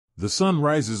The sun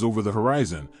rises over the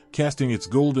horizon, casting its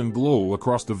golden glow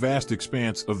across the vast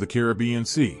expanse of the Caribbean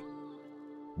Sea.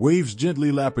 Waves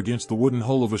gently lap against the wooden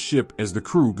hull of a ship as the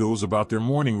crew goes about their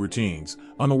morning routines,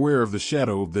 unaware of the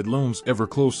shadow that looms ever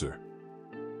closer.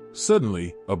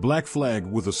 Suddenly, a black flag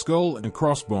with a skull and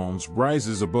crossbones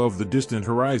rises above the distant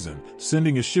horizon,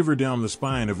 sending a shiver down the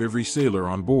spine of every sailor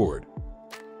on board.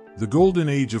 The Golden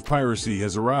Age of Piracy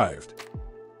has arrived.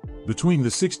 Between the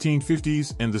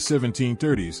 1650s and the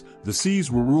 1730s, the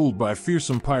seas were ruled by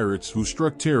fearsome pirates who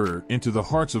struck terror into the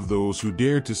hearts of those who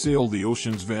dared to sail the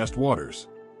ocean's vast waters.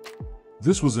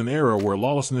 This was an era where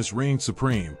lawlessness reigned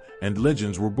supreme, and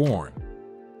legends were born.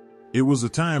 It was a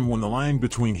time when the line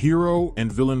between hero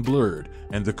and villain blurred,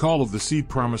 and the call of the sea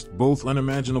promised both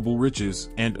unimaginable riches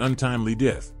and untimely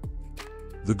death.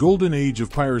 The Golden Age of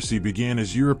Piracy began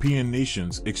as European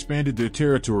nations expanded their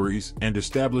territories and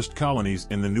established colonies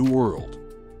in the New World.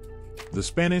 The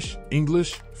Spanish,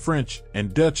 English, French,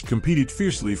 and Dutch competed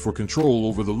fiercely for control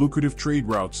over the lucrative trade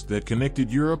routes that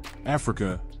connected Europe,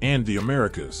 Africa, and the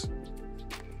Americas.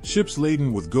 Ships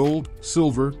laden with gold,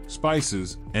 silver,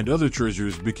 spices, and other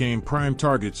treasures became prime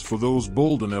targets for those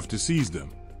bold enough to seize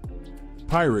them.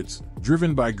 Pirates,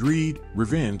 driven by greed,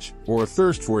 revenge, or a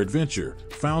thirst for adventure,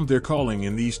 found their calling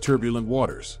in these turbulent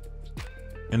waters.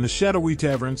 In the shadowy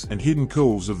taverns and hidden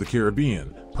coves of the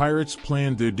Caribbean, pirates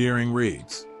planned their daring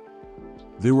raids.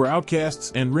 They were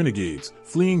outcasts and renegades,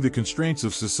 fleeing the constraints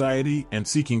of society and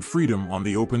seeking freedom on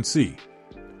the open sea.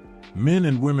 Men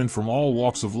and women from all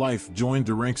walks of life joined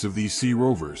the ranks of these sea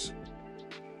rovers.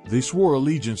 They swore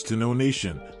allegiance to no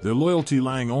nation, their loyalty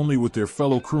lying only with their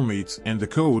fellow crewmates and the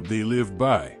code they lived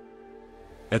by.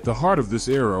 At the heart of this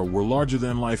era were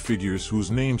larger-than-life figures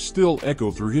whose names still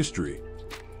echo through history.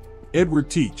 Edward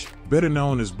Teach, better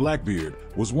known as Blackbeard,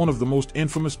 was one of the most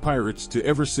infamous pirates to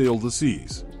ever sail the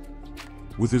seas.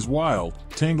 With his wild,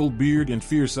 tangled beard and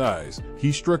fierce eyes,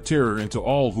 he struck terror into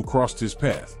all who crossed his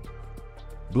path.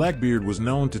 Blackbeard was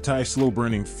known to tie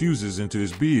slow-burning fuses into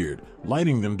his beard,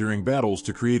 lighting them during battles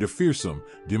to create a fearsome,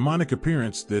 demonic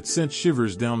appearance that sent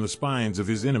shivers down the spines of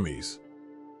his enemies.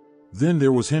 Then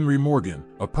there was Henry Morgan,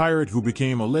 a pirate who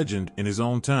became a legend in his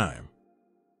own time.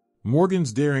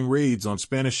 Morgan's daring raids on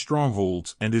Spanish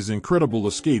strongholds and his incredible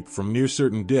escape from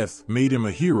near-certain death made him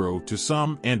a hero to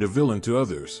some and a villain to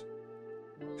others.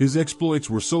 His exploits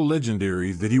were so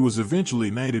legendary that he was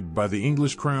eventually knighted by the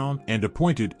English crown and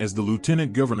appointed as the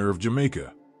lieutenant governor of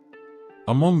Jamaica.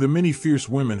 Among the many fierce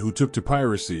women who took to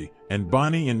piracy, and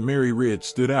Bonny and Mary Red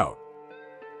stood out.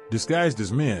 Disguised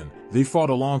as men, they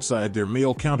fought alongside their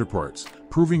male counterparts,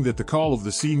 proving that the call of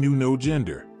the sea knew no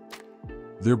gender.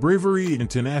 Their bravery and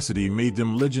tenacity made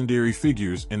them legendary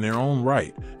figures in their own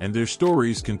right, and their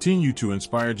stories continue to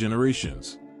inspire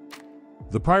generations.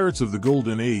 The pirates of the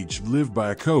Golden Age lived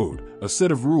by a code, a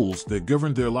set of rules that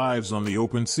governed their lives on the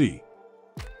open sea.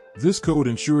 This code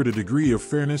ensured a degree of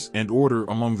fairness and order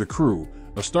among the crew,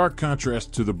 a stark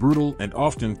contrast to the brutal and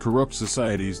often corrupt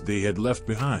societies they had left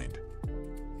behind.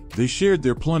 They shared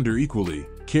their plunder equally,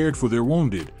 cared for their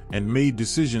wounded, and made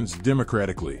decisions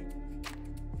democratically.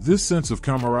 This sense of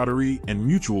camaraderie and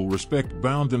mutual respect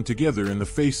bound them together in the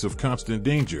face of constant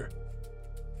danger.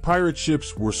 Pirate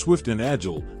ships were swift and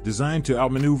agile, designed to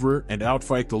outmaneuver and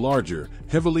outfight the larger,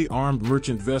 heavily armed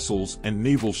merchant vessels and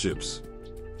naval ships.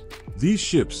 These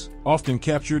ships, often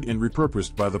captured and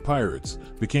repurposed by the pirates,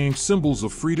 became symbols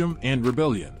of freedom and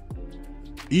rebellion.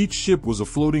 Each ship was a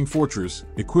floating fortress,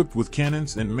 equipped with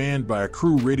cannons and manned by a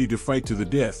crew ready to fight to the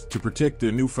death to protect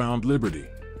their newfound liberty.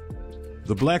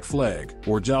 The Black Flag,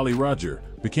 or Jolly Roger,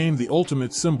 became the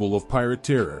ultimate symbol of pirate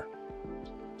terror.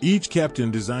 Each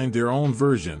captain designed their own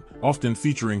version, often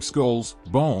featuring skulls,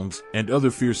 bones, and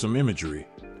other fearsome imagery.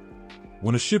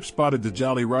 When a ship spotted the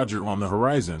Jolly Roger on the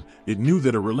horizon, it knew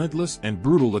that a relentless and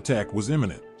brutal attack was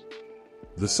imminent.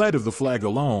 The sight of the flag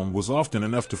alone was often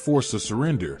enough to force a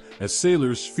surrender, as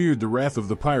sailors feared the wrath of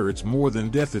the pirates more than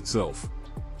death itself.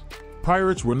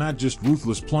 Pirates were not just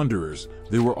ruthless plunderers,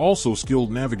 they were also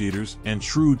skilled navigators and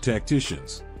shrewd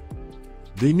tacticians.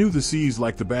 They knew the seas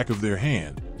like the back of their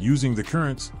hand, using the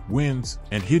currents, winds,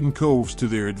 and hidden coves to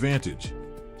their advantage.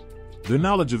 Their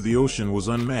knowledge of the ocean was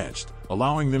unmatched,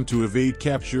 allowing them to evade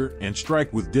capture and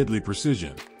strike with deadly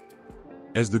precision.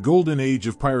 As the Golden Age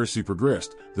of Piracy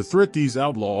progressed, the threat these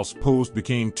outlaws posed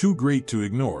became too great to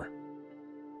ignore.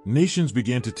 Nations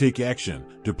began to take action,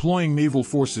 deploying naval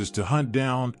forces to hunt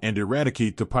down and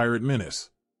eradicate the pirate menace.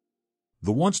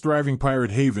 The once thriving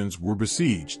pirate havens were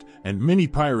besieged, and many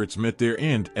pirates met their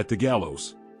end at the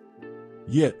gallows.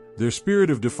 Yet, their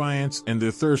spirit of defiance and their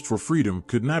thirst for freedom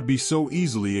could not be so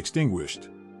easily extinguished.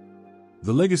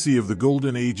 The legacy of the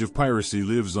Golden Age of Piracy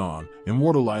lives on,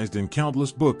 immortalized in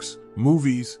countless books,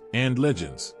 movies, and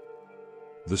legends.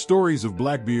 The stories of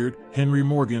Blackbeard, Henry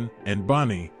Morgan, and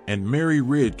Bonny, and Mary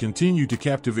Red continue to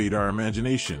captivate our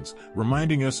imaginations,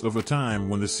 reminding us of a time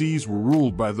when the seas were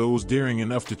ruled by those daring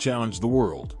enough to challenge the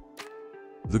world.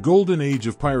 The Golden Age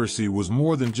of Piracy was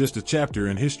more than just a chapter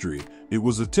in history, it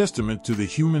was a testament to the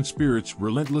human spirit's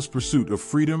relentless pursuit of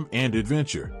freedom and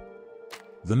adventure.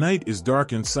 The night is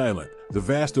dark and silent, the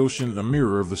vast ocean a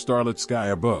mirror of the starlit sky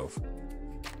above.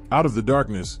 Out of the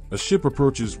darkness, a ship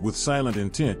approaches with silent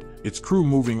intent, its crew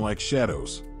moving like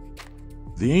shadows.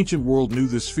 The ancient world knew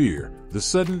this fear, the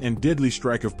sudden and deadly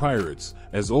strike of pirates,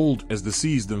 as old as the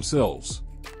seas themselves.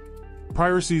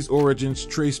 Piracy's origins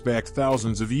trace back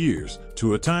thousands of years,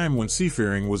 to a time when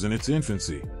seafaring was in its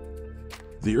infancy.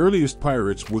 The earliest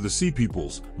pirates were the Sea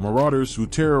Peoples, marauders who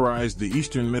terrorized the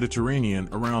eastern Mediterranean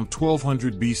around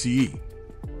 1200 BCE.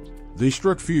 They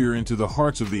struck fear into the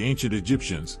hearts of the ancient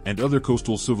Egyptians and other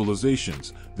coastal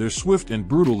civilizations, their swift and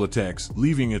brutal attacks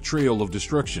leaving a trail of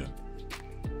destruction.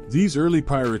 These early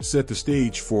pirates set the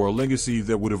stage for a legacy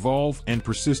that would evolve and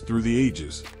persist through the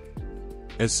ages.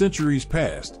 As centuries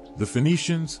passed, the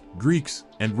Phoenicians, Greeks,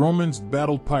 and Romans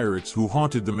battled pirates who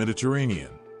haunted the Mediterranean.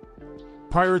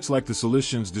 Pirates like the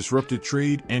Cilicians disrupted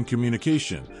trade and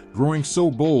communication, growing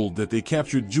so bold that they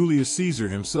captured Julius Caesar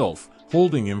himself,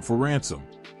 holding him for ransom.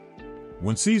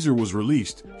 When Caesar was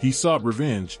released, he sought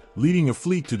revenge, leading a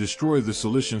fleet to destroy the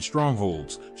Cilician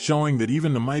strongholds, showing that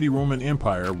even the mighty Roman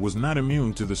Empire was not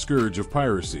immune to the scourge of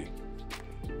piracy.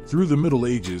 Through the Middle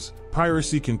Ages,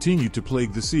 piracy continued to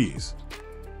plague the seas.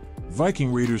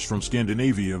 Viking raiders from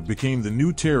Scandinavia became the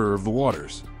new terror of the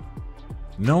waters.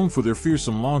 Known for their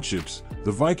fearsome longships,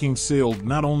 the Vikings sailed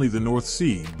not only the North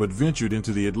Sea but ventured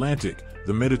into the Atlantic,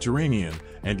 the Mediterranean,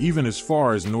 and even as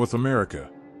far as North America.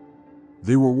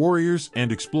 They were warriors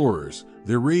and explorers,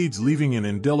 their raids leaving an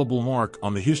indelible mark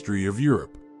on the history of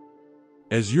Europe.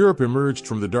 As Europe emerged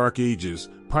from the Dark Ages,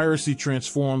 piracy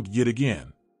transformed yet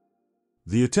again.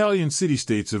 The Italian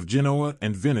city-states of Genoa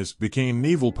and Venice became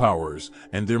naval powers,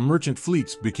 and their merchant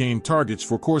fleets became targets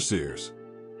for corsairs.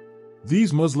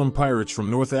 These Muslim pirates from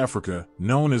North Africa,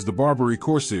 known as the Barbary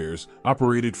Corsairs,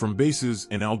 operated from bases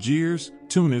in Algiers,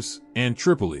 Tunis, and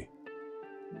Tripoli.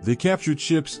 They captured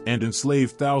ships and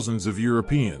enslaved thousands of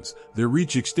Europeans, their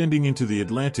reach extending into the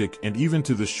Atlantic and even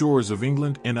to the shores of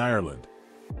England and Ireland.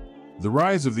 The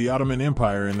rise of the Ottoman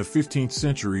Empire in the 15th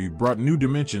century brought new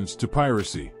dimensions to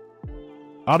piracy.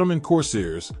 Ottoman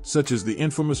corsairs, such as the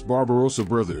infamous Barbarossa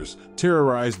brothers,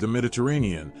 terrorized the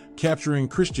Mediterranean, capturing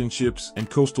Christian ships and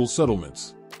coastal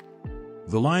settlements.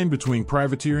 The line between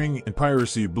privateering and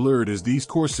piracy blurred as these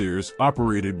corsairs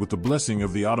operated with the blessing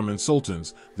of the Ottoman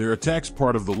sultans, their attacks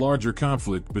part of the larger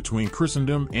conflict between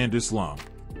Christendom and Islam.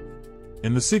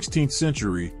 In the 16th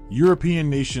century,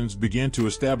 European nations began to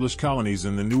establish colonies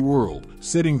in the New World,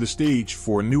 setting the stage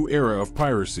for a new era of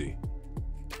piracy.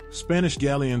 Spanish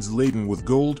galleons laden with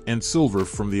gold and silver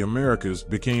from the Americas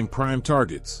became prime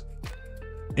targets.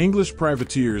 English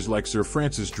privateers like Sir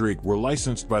Francis Drake were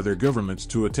licensed by their governments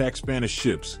to attack Spanish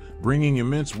ships, bringing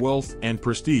immense wealth and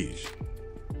prestige.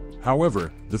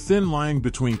 However, the thin line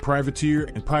between privateer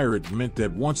and pirate meant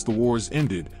that once the wars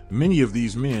ended, many of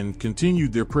these men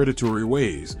continued their predatory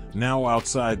ways, now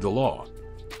outside the law.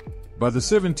 By the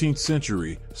 17th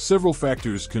century, several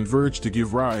factors converged to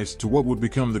give rise to what would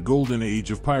become the Golden Age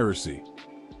of Piracy.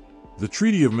 The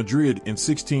Treaty of Madrid in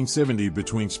 1670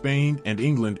 between Spain and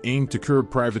England aimed to curb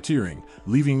privateering,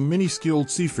 leaving many skilled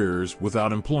seafarers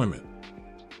without employment.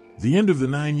 The end of the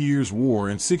 9 Years' War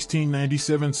in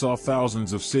 1697 saw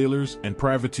thousands of sailors and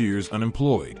privateers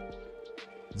unemployed.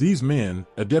 These men,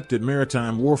 adept at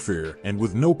maritime warfare and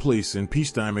with no place in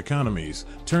peacetime economies,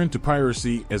 turned to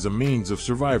piracy as a means of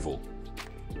survival.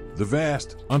 The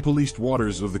vast, unpoliced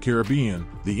waters of the Caribbean,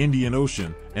 the Indian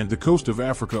Ocean, and the coast of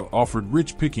Africa offered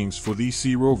rich pickings for these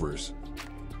sea rovers.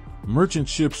 Merchant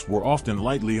ships were often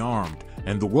lightly armed,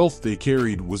 and the wealth they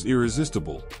carried was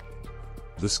irresistible.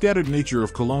 The scattered nature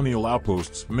of colonial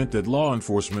outposts meant that law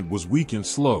enforcement was weak and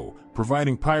slow,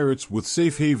 providing pirates with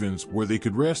safe havens where they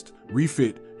could rest,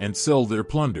 refit, and sell their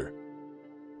plunder.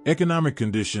 Economic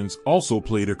conditions also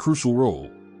played a crucial role.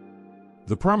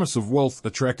 The promise of wealth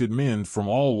attracted men from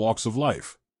all walks of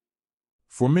life.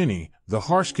 For many, the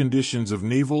harsh conditions of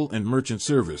naval and merchant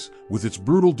service, with its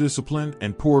brutal discipline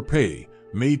and poor pay,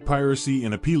 made piracy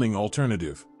an appealing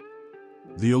alternative.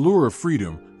 The allure of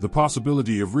freedom, the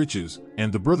possibility of riches,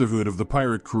 and the brotherhood of the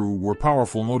pirate crew were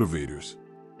powerful motivators.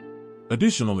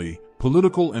 Additionally,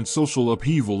 political and social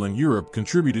upheaval in Europe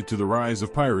contributed to the rise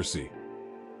of piracy.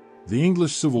 The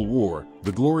English Civil War,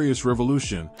 the Glorious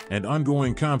Revolution, and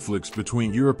ongoing conflicts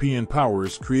between European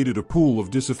powers created a pool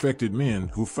of disaffected men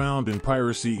who found in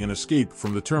piracy an escape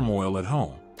from the turmoil at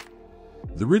home.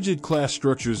 The rigid class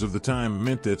structures of the time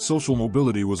meant that social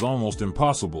mobility was almost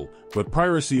impossible, but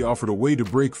piracy offered a way to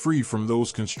break free from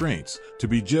those constraints, to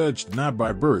be judged not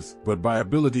by birth but by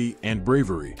ability and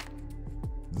bravery.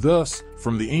 Thus,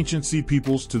 from the ancient sea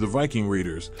peoples to the Viking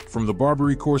raiders, from the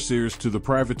Barbary corsairs to the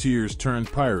privateers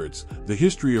turned pirates, the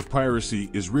history of piracy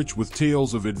is rich with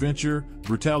tales of adventure,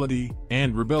 brutality,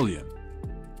 and rebellion.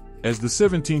 As the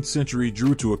 17th century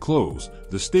drew to a close,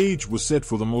 the stage was set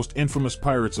for the most infamous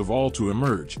pirates of all to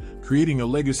emerge, creating a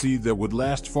legacy that would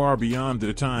last far beyond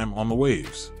their time on the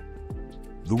waves.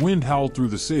 The wind howled through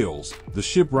the sails, the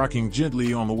ship rocking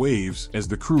gently on the waves as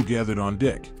the crew gathered on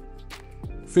deck.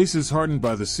 Faces hardened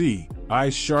by the sea,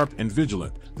 eyes sharp and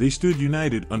vigilant, they stood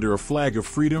united under a flag of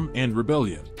freedom and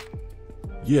rebellion.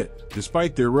 Yet,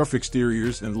 despite their rough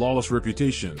exteriors and lawless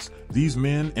reputations, these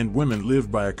men and women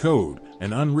lived by a code,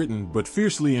 an unwritten but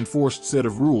fiercely enforced set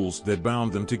of rules that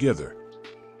bound them together.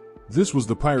 This was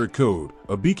the Pirate Code,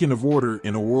 a beacon of order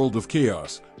in a world of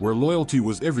chaos, where loyalty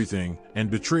was everything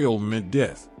and betrayal meant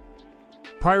death.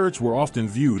 Pirates were often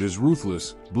viewed as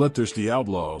ruthless, bloodthirsty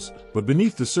outlaws, but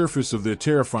beneath the surface of their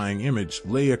terrifying image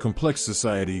lay a complex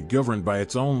society governed by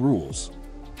its own rules.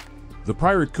 The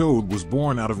Pirate Code was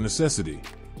born out of necessity.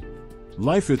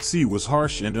 Life at sea was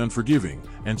harsh and unforgiving,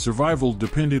 and survival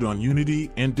depended on unity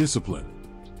and discipline.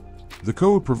 The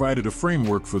code provided a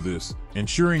framework for this,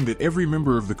 ensuring that every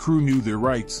member of the crew knew their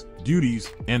rights,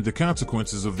 duties, and the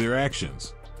consequences of their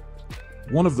actions.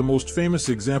 One of the most famous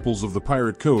examples of the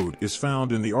Pirate Code is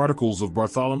found in the articles of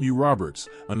Bartholomew Roberts,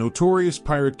 a notorious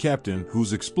pirate captain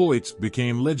whose exploits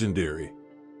became legendary.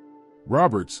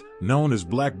 Roberts, known as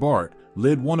Blackbeard,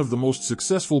 led one of the most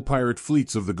successful pirate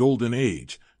fleets of the Golden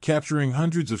Age, capturing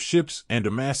hundreds of ships and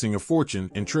amassing a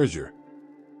fortune in treasure.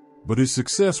 But his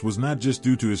success was not just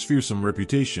due to his fearsome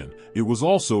reputation, it was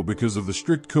also because of the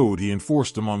strict code he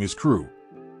enforced among his crew.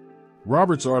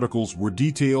 Roberts' articles were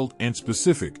detailed and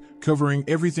specific, covering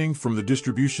everything from the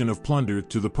distribution of plunder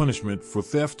to the punishment for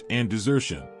theft and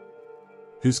desertion.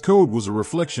 His code was a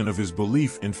reflection of his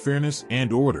belief in fairness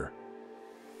and order.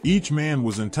 Each man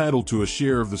was entitled to a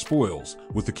share of the spoils,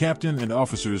 with the captain and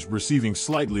officers receiving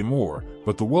slightly more,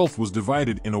 but the wealth was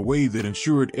divided in a way that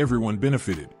ensured everyone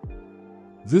benefited.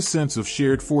 This sense of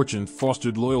shared fortune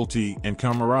fostered loyalty and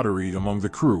camaraderie among the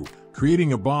crew,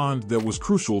 creating a bond that was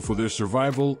crucial for their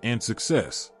survival and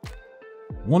success.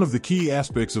 One of the key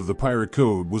aspects of the Pirate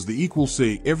Code was the equal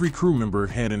say every crew member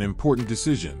had in important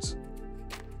decisions.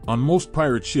 On most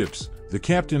pirate ships, the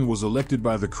captain was elected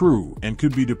by the crew and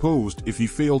could be deposed if he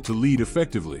failed to lead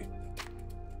effectively.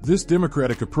 This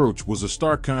democratic approach was a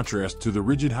stark contrast to the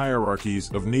rigid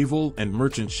hierarchies of naval and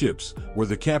merchant ships, where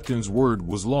the captain's word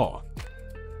was law.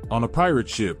 On a pirate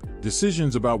ship,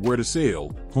 decisions about where to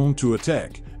sail, whom to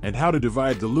attack, and how to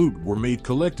divide the loot were made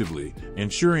collectively,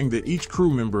 ensuring that each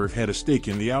crew member had a stake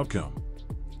in the outcome.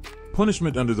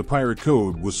 Punishment under the Pirate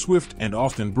Code was swift and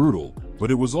often brutal, but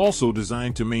it was also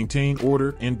designed to maintain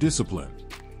order and discipline.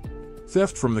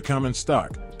 Theft from the common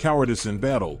stock, cowardice in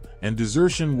battle, and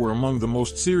desertion were among the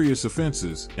most serious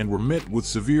offenses and were met with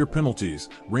severe penalties,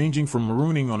 ranging from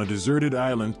marooning on a deserted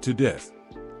island to death.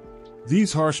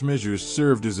 These harsh measures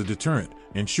served as a deterrent,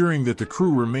 ensuring that the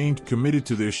crew remained committed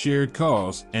to their shared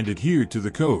cause and adhered to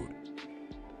the code.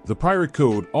 The Pirate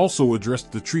Code also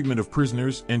addressed the treatment of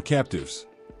prisoners and captives.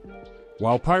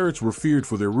 While pirates were feared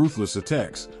for their ruthless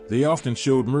attacks, they often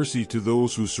showed mercy to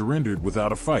those who surrendered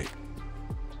without a fight.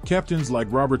 Captains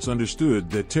like Roberts understood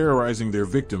that terrorizing their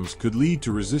victims could lead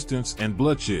to resistance and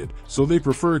bloodshed, so they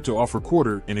preferred to offer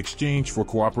quarter in exchange for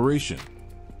cooperation.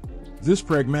 This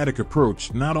pragmatic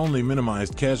approach not only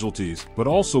minimized casualties but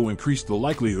also increased the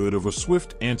likelihood of a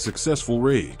swift and successful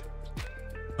raid.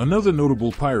 Another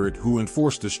notable pirate who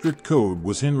enforced a strict code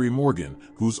was Henry Morgan,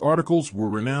 whose articles were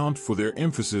renowned for their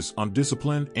emphasis on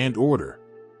discipline and order.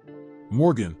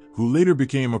 Morgan, who later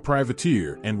became a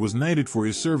privateer and was knighted for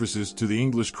his services to the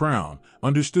English crown,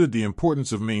 understood the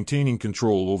importance of maintaining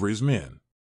control over his men.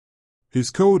 His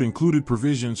code included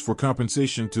provisions for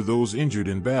compensation to those injured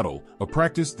in battle, a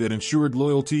practice that ensured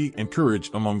loyalty and courage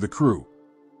among the crew.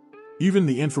 Even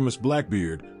the infamous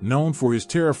Blackbeard, known for his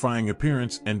terrifying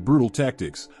appearance and brutal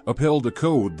tactics, upheld a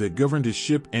code that governed his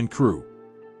ship and crew.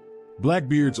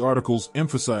 Blackbeard's articles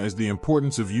emphasized the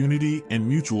importance of unity and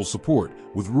mutual support,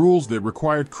 with rules that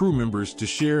required crew members to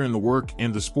share in the work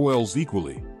and the spoils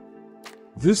equally.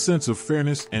 This sense of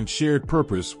fairness and shared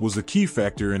purpose was a key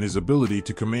factor in his ability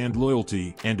to command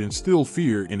loyalty and instill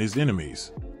fear in his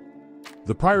enemies.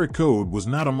 The pirate code was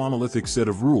not a monolithic set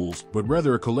of rules, but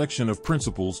rather a collection of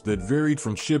principles that varied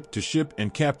from ship to ship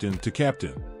and captain to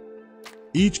captain.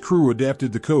 Each crew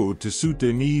adapted the code to suit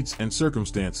their needs and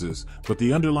circumstances, but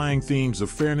the underlying themes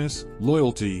of fairness,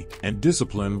 loyalty, and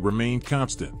discipline remained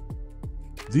constant.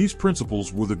 These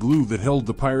principles were the glue that held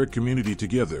the pirate community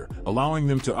together, allowing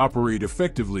them to operate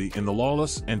effectively in the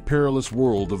lawless and perilous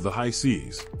world of the high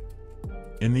seas.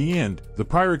 In the end, the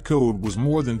pirate code was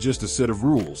more than just a set of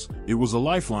rules, it was a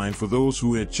lifeline for those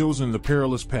who had chosen the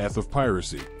perilous path of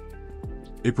piracy.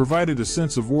 It provided a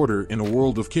sense of order in a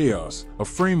world of chaos, a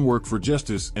framework for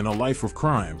justice in a life of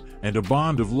crime, and a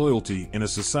bond of loyalty in a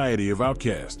society of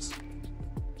outcasts.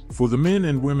 For the men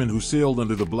and women who sailed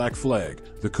under the Black Flag,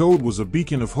 the code was a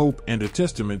beacon of hope and a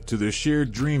testament to their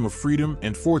shared dream of freedom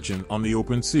and fortune on the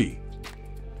open sea.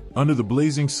 Under the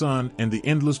blazing sun and the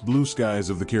endless blue skies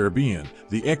of the Caribbean,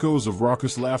 the echoes of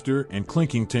raucous laughter and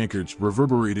clinking tankards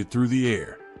reverberated through the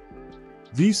air.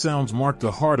 These sounds marked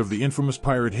the heart of the infamous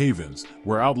pirate havens,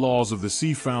 where outlaws of the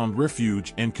sea found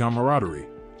refuge and camaraderie.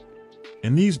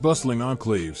 In these bustling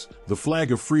enclaves, the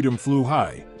flag of freedom flew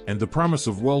high, and the promise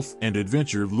of wealth and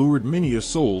adventure lured many a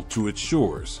soul to its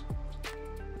shores.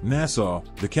 Nassau,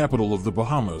 the capital of the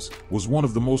Bahamas, was one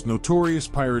of the most notorious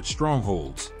pirate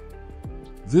strongholds.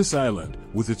 This island,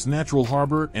 with its natural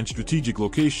harbor and strategic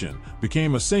location,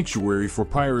 became a sanctuary for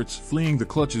pirates fleeing the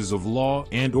clutches of law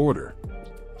and order.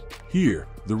 Here,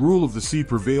 the rule of the sea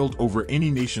prevailed over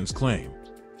any nation's claim.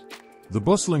 The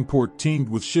bustling port teemed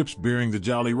with ships bearing the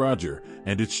Jolly Roger,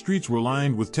 and its streets were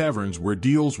lined with taverns where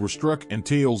deals were struck and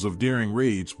tales of daring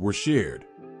raids were shared.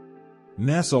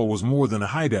 Nassau was more than a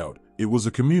hideout, it was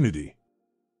a community.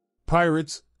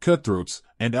 Pirates, cutthroats,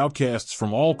 and outcasts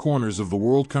from all corners of the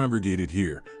world congregated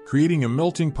here, creating a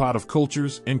melting pot of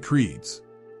cultures and creeds.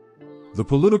 The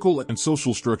political and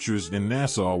social structures in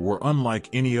Nassau were unlike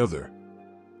any other.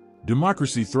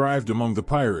 Democracy thrived among the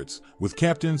pirates, with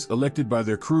captains elected by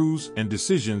their crews and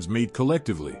decisions made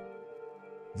collectively.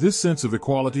 This sense of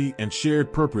equality and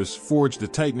shared purpose forged a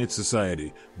tight-knit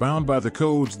society, bound by the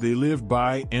codes they lived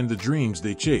by and the dreams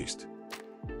they chased.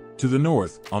 To the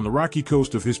north, on the rocky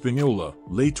coast of Hispaniola,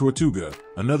 lay Tortuga,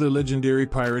 another legendary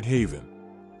pirate haven.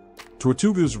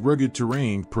 Tortuga's rugged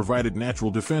terrain provided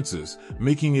natural defenses,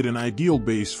 making it an ideal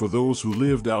base for those who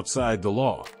lived outside the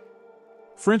law.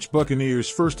 French buccaneers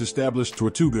first established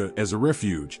Tortuga as a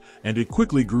refuge, and it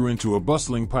quickly grew into a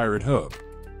bustling pirate hub.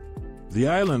 The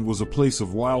island was a place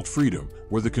of wild freedom,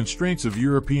 where the constraints of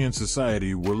European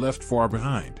society were left far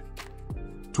behind.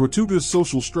 Tortuga's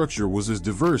social structure was as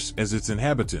diverse as its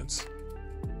inhabitants.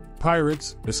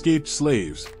 Pirates, escaped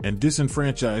slaves, and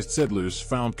disenfranchised settlers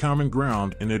found common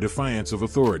ground in their defiance of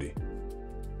authority.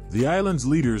 The island's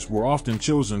leaders were often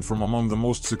chosen from among the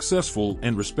most successful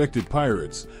and respected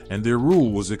pirates, and their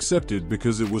rule was accepted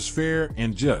because it was fair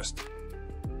and just.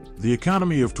 The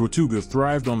economy of Tortuga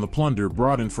thrived on the plunder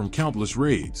brought in from countless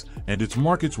raids, and its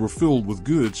markets were filled with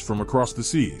goods from across the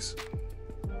seas.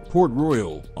 Port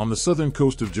Royal, on the southern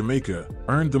coast of Jamaica,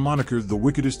 earned the moniker the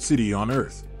wickedest city on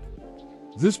earth.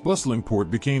 This bustling port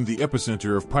became the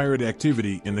epicenter of pirate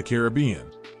activity in the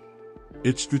Caribbean.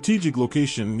 Its strategic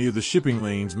location near the shipping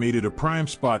lanes made it a prime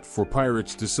spot for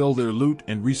pirates to sell their loot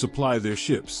and resupply their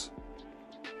ships.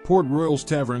 Port Royal's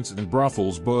taverns and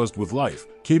brothels buzzed with life,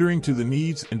 catering to the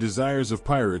needs and desires of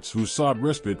pirates who sought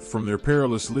respite from their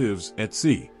perilous lives at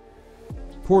sea.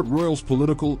 Port Royal's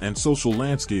political and social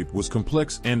landscape was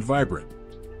complex and vibrant.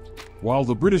 While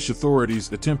the British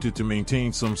authorities attempted to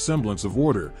maintain some semblance of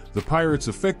order, the pirates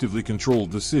effectively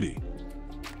controlled the city.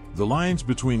 The lines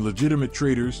between legitimate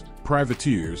traders,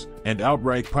 privateers, and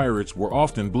outright pirates were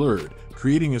often blurred,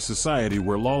 creating a society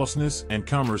where lawlessness and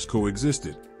commerce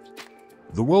coexisted.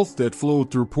 The wealth that flowed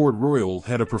through Port Royal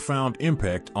had a profound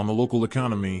impact on the local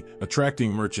economy,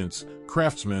 attracting merchants,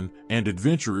 craftsmen, and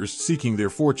adventurers seeking their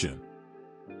fortune.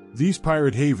 These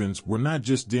pirate havens were not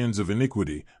just dens of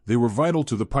iniquity, they were vital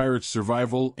to the pirates'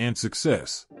 survival and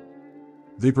success.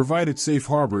 They provided safe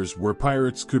harbors where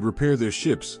pirates could repair their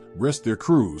ships, rest their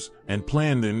crews, and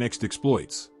plan their next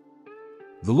exploits.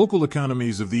 The local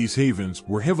economies of these havens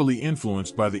were heavily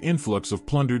influenced by the influx of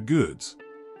plundered goods.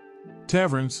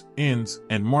 Taverns, inns,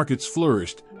 and markets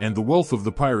flourished, and the wealth of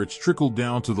the pirates trickled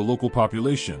down to the local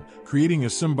population, creating a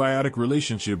symbiotic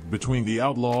relationship between the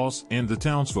outlaws and the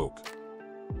townsfolk.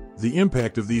 The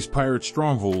impact of these pirate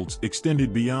strongholds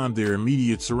extended beyond their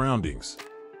immediate surroundings.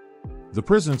 The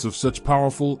presence of such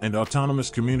powerful and autonomous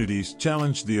communities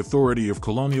challenged the authority of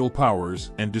colonial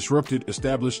powers and disrupted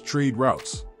established trade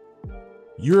routes.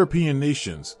 European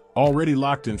nations, already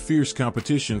locked in fierce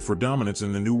competition for dominance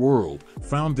in the New World,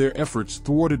 found their efforts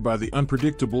thwarted by the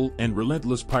unpredictable and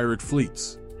relentless pirate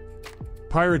fleets.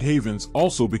 Pirate havens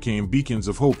also became beacons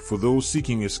of hope for those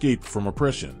seeking escape from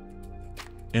oppression.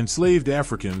 Enslaved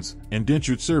Africans,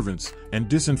 indentured servants, and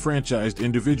disenfranchised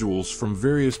individuals from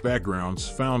various backgrounds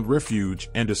found refuge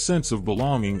and a sense of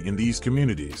belonging in these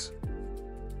communities.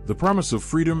 The promise of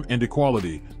freedom and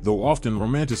equality, though often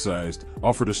romanticized,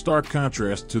 offered a stark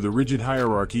contrast to the rigid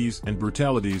hierarchies and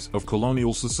brutalities of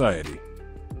colonial society.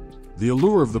 The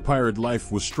allure of the pirate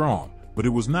life was strong, but it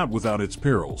was not without its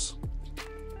perils.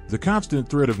 The constant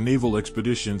threat of naval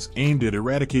expeditions aimed at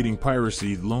eradicating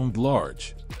piracy loomed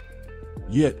large.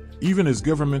 Yet, even as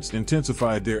governments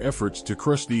intensified their efforts to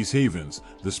crush these havens,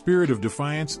 the spirit of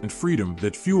defiance and freedom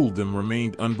that fueled them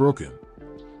remained unbroken.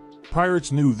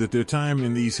 Pirates knew that their time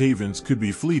in these havens could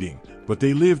be fleeting, but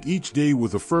they lived each day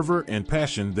with a fervor and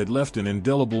passion that left an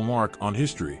indelible mark on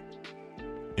history.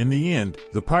 In the end,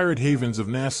 the pirate havens of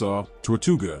Nassau,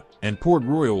 Tortuga, and Port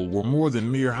Royal were more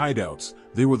than mere hideouts.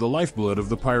 They were the lifeblood of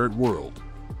the pirate world.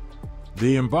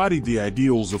 They embodied the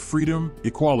ideals of freedom,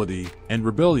 equality, and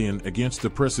rebellion against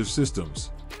oppressive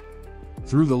systems.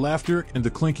 Through the laughter and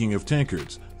the clinking of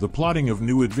tankards, the plotting of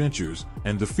new adventures,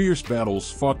 and the fierce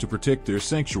battles fought to protect their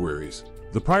sanctuaries,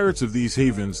 the pirates of these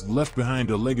havens left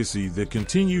behind a legacy that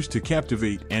continues to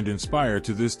captivate and inspire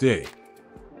to this day.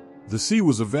 The sea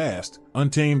was a vast,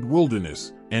 untamed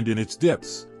wilderness, and in its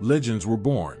depths, legends were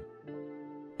born.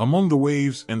 Among the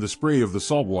waves and the spray of the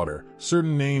saltwater,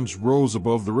 certain names rose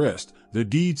above the rest, their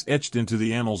deeds etched into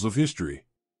the annals of history.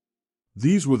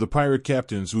 These were the pirate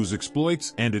captains whose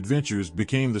exploits and adventures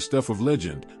became the stuff of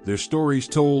legend, their stories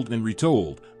told and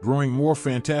retold, growing more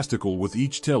fantastical with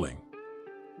each telling.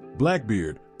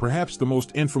 Blackbeard, perhaps the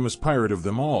most infamous pirate of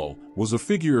them all, was a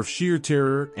figure of sheer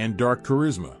terror and dark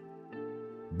charisma.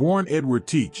 Born Edward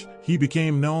Teach, he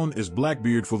became known as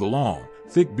Blackbeard for the long,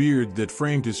 thick beard that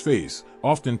framed his face,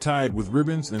 often tied with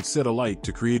ribbons and set alight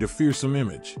to create a fearsome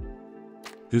image.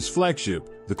 His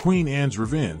flagship, the Queen Anne's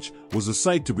Revenge, was a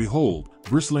sight to behold,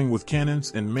 bristling with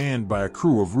cannons and manned by a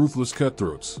crew of ruthless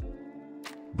cutthroats.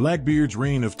 Blackbeard's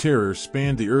reign of terror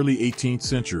spanned the early 18th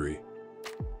century.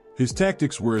 His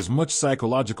tactics were as much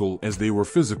psychological as they were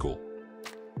physical.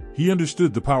 He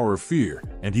understood the power of fear,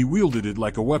 and he wielded it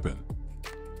like a weapon.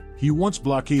 He once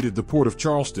blockaded the port of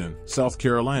Charleston, South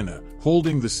Carolina,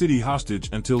 holding the city hostage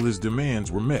until his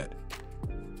demands were met.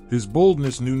 His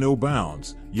boldness knew no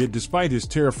bounds, yet despite his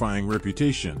terrifying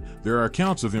reputation, there are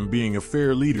accounts of him being a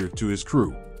fair leader to his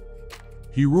crew.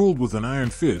 He ruled with an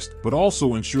iron fist, but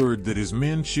also ensured that his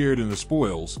men shared in the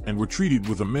spoils and were treated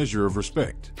with a measure of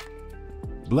respect.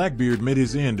 Blackbeard met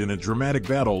his end in a dramatic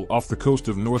battle off the coast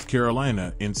of North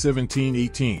Carolina in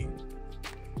 1718.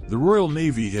 The Royal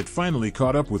Navy had finally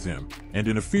caught up with him, and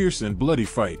in a fierce and bloody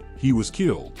fight, he was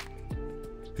killed.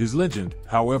 His legend,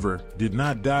 however, did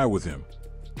not die with him.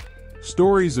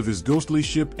 Stories of his ghostly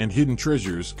ship and hidden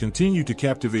treasures continue to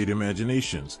captivate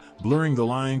imaginations, blurring the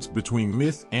lines between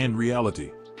myth and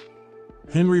reality.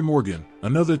 Henry Morgan,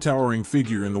 another towering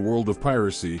figure in the world of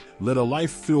piracy, led a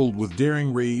life filled with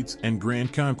daring raids and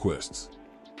grand conquests.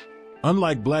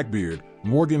 Unlike Blackbeard,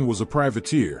 Morgan was a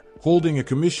privateer, holding a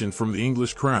commission from the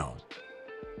English crown.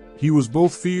 He was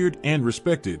both feared and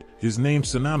respected, his name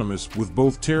synonymous with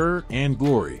both terror and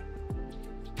glory.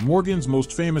 Morgan's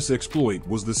most famous exploit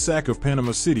was the sack of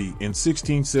Panama City in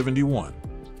 1671.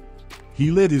 He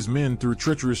led his men through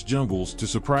treacherous jungles to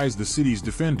surprise the city's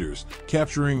defenders,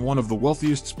 capturing one of the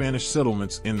wealthiest Spanish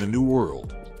settlements in the New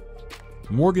World.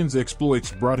 Morgan's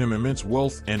exploits brought him immense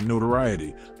wealth and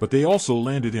notoriety, but they also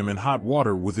landed him in hot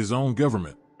water with his own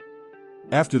government.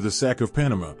 After the sack of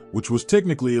Panama, which was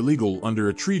technically illegal under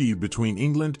a treaty between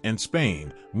England and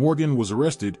Spain, Morgan was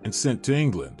arrested and sent to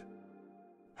England.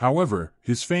 However,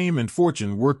 his fame and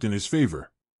fortune worked in his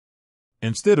favor.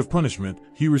 Instead of punishment,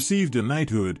 he received a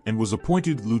knighthood and was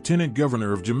appointed lieutenant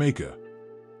governor of Jamaica.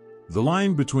 The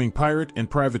line between pirate and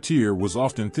privateer was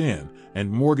often thin,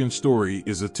 and Morgan's story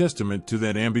is a testament to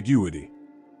that ambiguity.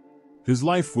 His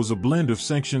life was a blend of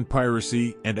sanctioned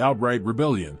piracy and outright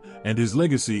rebellion, and his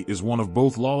legacy is one of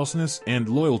both lawlessness and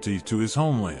loyalty to his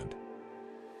homeland.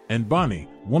 And Bonny,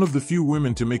 one of the few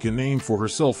women to make a name for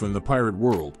herself in the pirate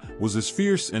world, was as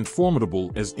fierce and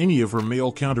formidable as any of her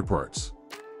male counterparts.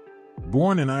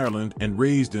 Born in Ireland and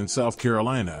raised in South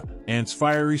Carolina, Anne's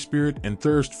fiery spirit and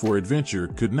thirst for adventure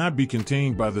could not be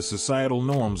contained by the societal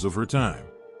norms of her time.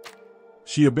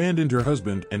 She abandoned her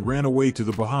husband and ran away to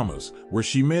the Bahamas, where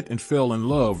she met and fell in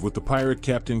love with the pirate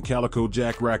captain Calico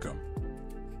Jack Rackham.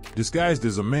 Disguised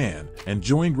as a man, and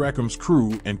joined Rackham's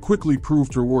crew and quickly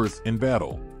proved her worth in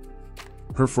battle.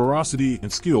 Her ferocity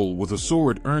and skill with a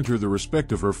sword earned her the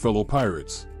respect of her fellow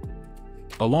pirates.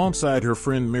 Alongside her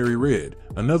friend Mary Red,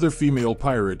 another female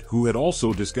pirate who had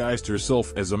also disguised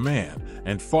herself as a man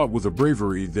and fought with a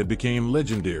bravery that became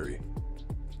legendary.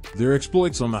 Their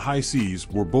exploits on the high seas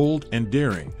were bold and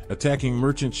daring, attacking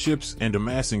merchant ships and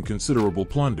amassing considerable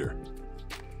plunder.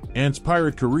 Anne's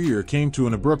pirate career came to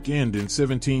an abrupt end in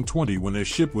 1720 when their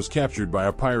ship was captured by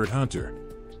a pirate hunter.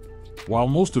 While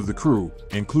most of the crew,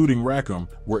 including Rackham,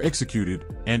 were executed,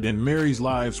 Anne and Mary's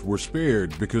lives were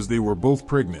spared because they were both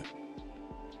pregnant.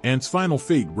 Anne's final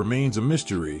fate remains a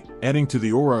mystery, adding to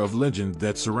the aura of legend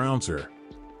that surrounds her.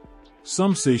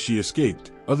 Some say she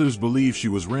escaped, others believe she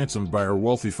was ransomed by her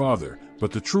wealthy father,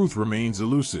 but the truth remains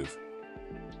elusive.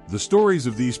 The stories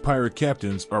of these pirate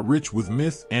captains are rich with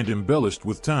myth and embellished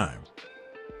with time.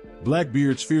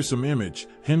 Blackbeard's fearsome image,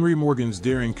 Henry Morgan's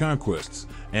daring conquests,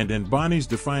 and Bonny's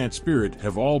defiant spirit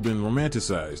have all been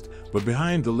romanticized, but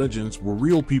behind the legends were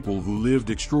real people who lived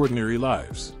extraordinary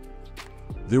lives.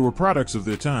 They were products of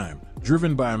their time,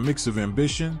 driven by a mix of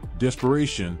ambition,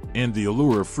 desperation, and the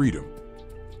allure of freedom.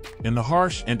 In the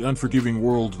harsh and unforgiving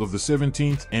world of the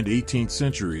 17th and 18th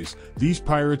centuries, these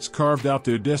pirates carved out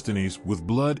their destinies with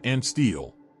blood and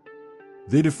steel.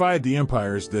 They defied the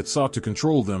empires that sought to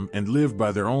control them and lived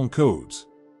by their own codes.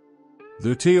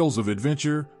 Their tales of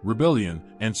adventure, rebellion,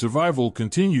 and survival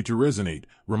continue to resonate,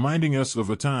 reminding us of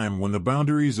a time when the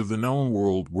boundaries of the known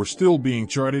world were still being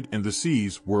charted and the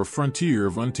seas were a frontier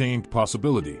of untamed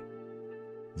possibility.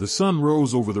 The sun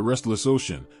rose over the restless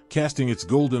ocean, casting its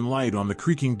golden light on the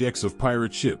creaking decks of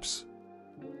pirate ships.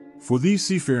 For these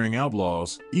seafaring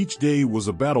outlaws, each day was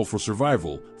a battle for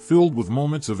survival, filled with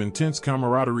moments of intense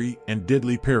camaraderie and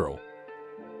deadly peril.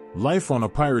 Life on a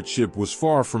pirate ship was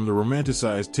far from the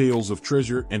romanticized tales of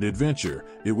treasure and adventure.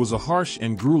 It was a harsh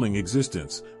and grueling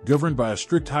existence, governed by a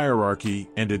strict hierarchy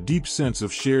and a deep sense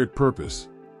of shared purpose.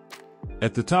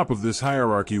 At the top of this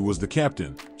hierarchy was the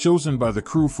captain, chosen by the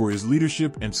crew for his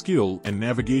leadership and skill in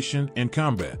navigation and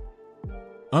combat.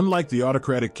 Unlike the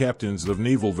autocratic captains of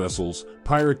naval vessels,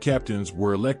 pirate captains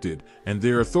were elected, and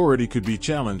their authority could be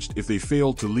challenged if they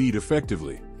failed to lead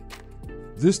effectively.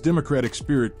 This democratic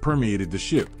spirit permeated the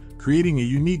ship, creating a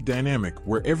unique dynamic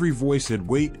where every voice had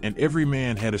weight and every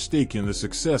man had a stake in the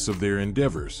success of their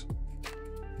endeavors.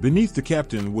 Beneath the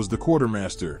captain was the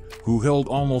quartermaster, who held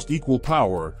almost equal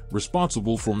power,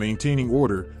 responsible for maintaining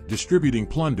order, distributing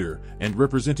plunder, and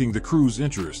representing the crew's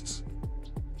interests.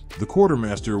 The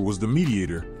quartermaster was the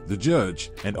mediator, the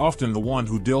judge, and often the one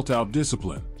who dealt out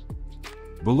discipline.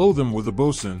 Below them were the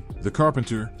boatswain, the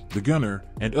carpenter, the gunner,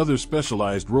 and other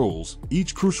specialized roles,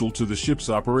 each crucial to the ship's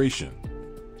operation.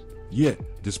 Yet,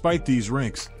 despite these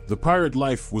ranks, the pirate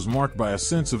life was marked by a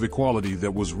sense of equality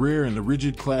that was rare in the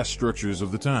rigid class structures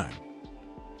of the time.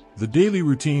 The daily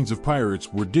routines of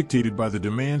pirates were dictated by the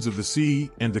demands of the sea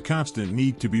and the constant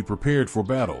need to be prepared for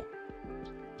battle.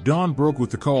 Dawn broke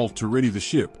with the call to ready the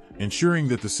ship, ensuring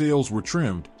that the sails were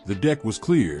trimmed, the deck was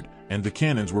cleared, and the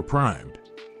cannons were primed.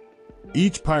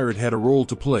 Each pirate had a role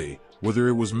to play, whether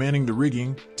it was manning the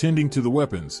rigging, tending to the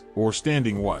weapons, or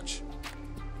standing watch.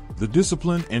 The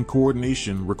discipline and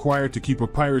coordination required to keep a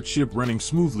pirate ship running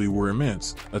smoothly were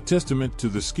immense, a testament to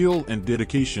the skill and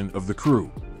dedication of the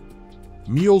crew.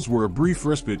 Meals were a brief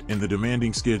respite in the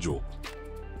demanding schedule.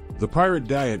 The pirate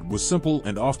diet was simple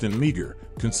and often meager,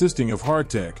 consisting of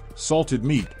hardtack, salted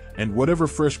meat, and whatever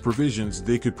fresh provisions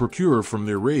they could procure from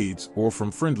their raids or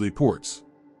from friendly ports.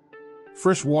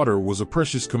 Fresh water was a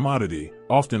precious commodity,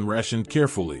 often rationed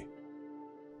carefully.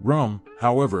 Rum,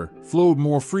 however, flowed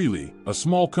more freely, a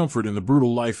small comfort in the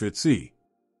brutal life at sea.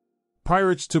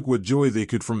 Pirates took what joy they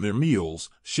could from their meals,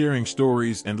 sharing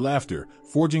stories and laughter,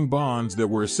 forging bonds that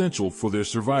were essential for their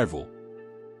survival.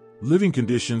 Living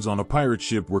conditions on a pirate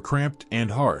ship were cramped and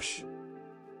harsh.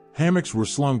 Hammocks were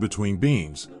slung between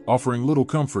beams, offering little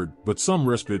comfort but some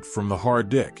respite from the hard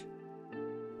deck.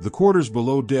 The quarters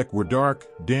below deck were dark,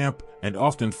 damp, and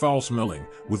often foul-smelling,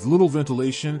 with little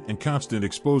ventilation and constant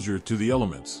exposure to the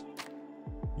elements.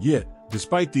 Yet,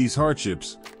 despite these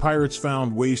hardships, pirates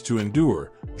found ways to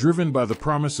endure, driven by the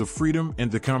promise of freedom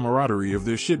and the camaraderie of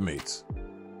their shipmates.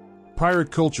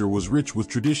 Pirate culture was rich with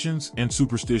traditions and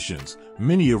superstitions,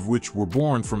 many of which were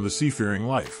born from the seafaring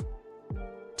life.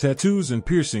 Tattoos and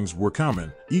piercings were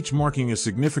common, each marking a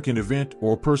significant event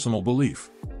or personal belief.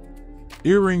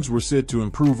 Earrings were said to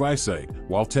improve eyesight,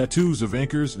 while tattoos of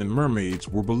anchors and mermaids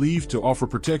were believed to offer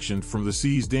protection from the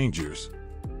sea's dangers.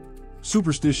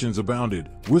 Superstitions abounded,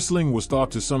 whistling was thought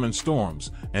to summon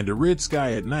storms, and a red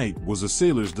sky at night was a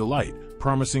sailor's delight,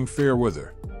 promising fair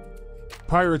weather.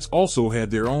 Pirates also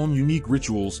had their own unique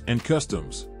rituals and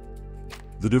customs.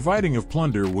 The dividing of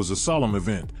plunder was a solemn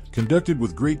event, conducted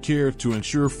with great care to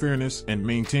ensure fairness and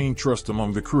maintain trust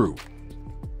among the crew.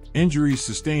 Injuries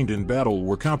sustained in battle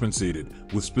were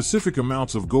compensated, with specific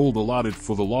amounts of gold allotted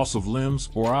for the loss of limbs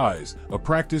or eyes, a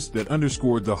practice that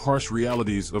underscored the harsh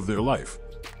realities of their life.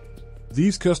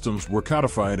 These customs were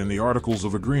codified in the Articles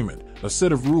of Agreement, a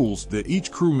set of rules that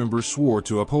each crew member swore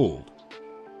to uphold.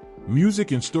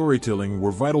 Music and storytelling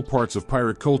were vital parts of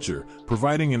pirate culture,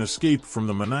 providing an escape from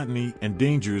the monotony and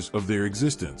dangers of their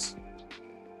existence.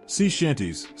 Sea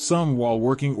shanties, sung while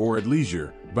working or at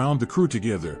leisure, bound the crew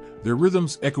together, their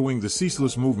rhythms echoing the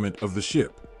ceaseless movement of the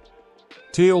ship.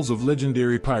 Tales of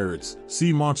legendary pirates,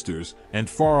 sea monsters, and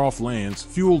far-off lands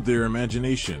fueled their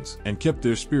imaginations and kept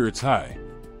their spirits high.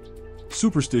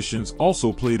 Superstitions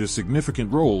also played a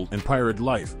significant role in pirate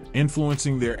life,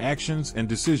 influencing their actions and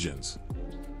decisions.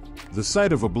 The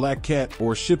sight of a black cat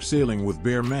or ship sailing with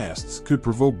bare masts could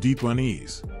provoke deep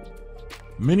unease.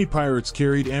 Many pirates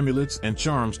carried amulets and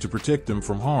charms to protect them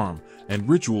from harm, and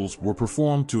rituals were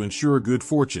performed to ensure good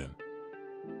fortune.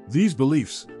 These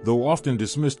beliefs, though often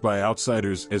dismissed by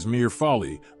outsiders as mere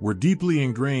folly, were deeply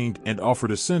ingrained and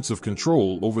offered a sense of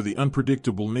control over the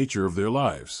unpredictable nature of their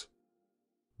lives.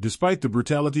 Despite the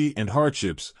brutality and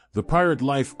hardships, the pirate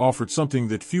life offered something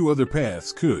that few other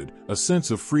paths could, a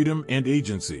sense of freedom and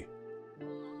agency.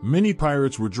 Many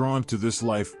pirates were drawn to this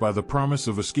life by the promise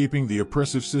of escaping the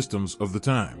oppressive systems of the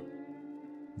time.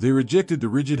 They rejected the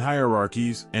rigid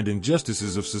hierarchies and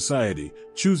injustices of society,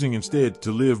 choosing instead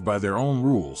to live by their own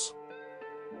rules.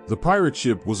 The pirate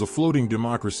ship was a floating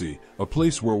democracy, a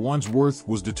place where one's worth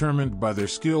was determined by their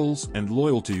skills and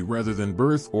loyalty rather than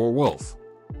birth or wealth.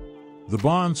 The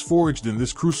bonds forged in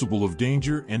this crucible of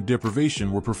danger and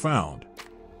deprivation were profound.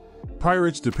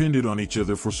 Pirates depended on each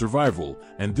other for survival,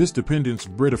 and this dependence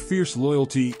bred a fierce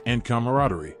loyalty and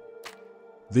camaraderie.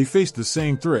 They faced the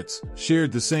same threats,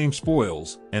 shared the same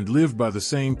spoils, and lived by the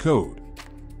same code.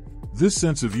 This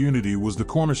sense of unity was the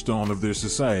cornerstone of their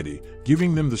society,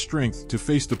 giving them the strength to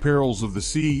face the perils of the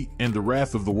sea and the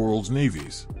wrath of the world's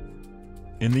navies.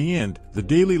 In the end, the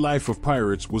daily life of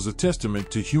pirates was a testament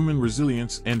to human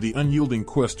resilience and the unyielding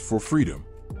quest for freedom.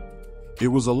 It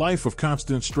was a life of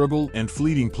constant struggle and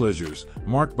fleeting pleasures,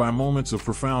 marked by moments of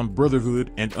profound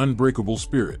brotherhood and unbreakable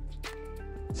spirit.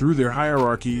 Through their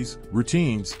hierarchies,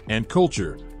 routines, and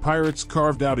culture, pirates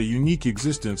carved out a unique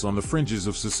existence on the fringes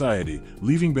of society,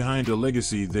 leaving behind a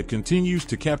legacy that continues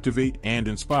to captivate and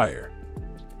inspire.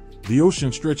 The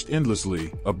ocean stretched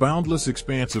endlessly, a boundless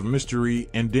expanse of mystery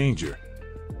and danger.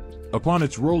 Upon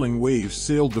its rolling waves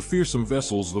sailed the fearsome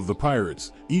vessels of the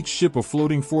pirates, each ship a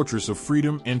floating fortress of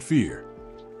freedom and fear.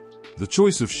 The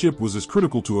choice of ship was as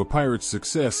critical to a pirate's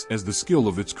success as the skill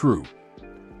of its crew.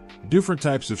 Different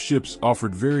types of ships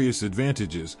offered various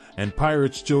advantages, and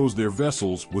pirates chose their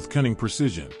vessels with cunning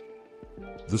precision.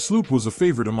 The sloop was a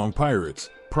favorite among pirates,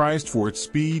 prized for its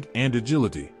speed and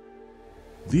agility.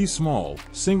 These small,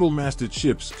 single-masted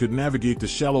ships could navigate the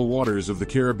shallow waters of the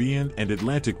Caribbean and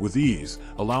Atlantic with ease,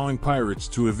 allowing pirates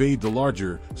to evade the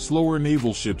larger, slower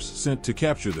naval ships sent to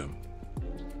capture them.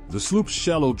 The sloop's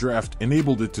shallow draft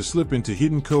enabled it to slip into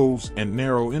hidden coves and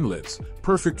narrow inlets,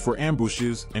 perfect for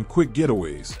ambushes and quick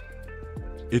getaways.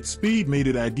 Its speed made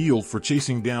it ideal for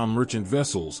chasing down merchant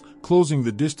vessels, closing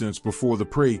the distance before the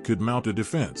prey could mount a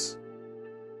defense.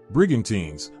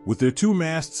 Brigantines, with their two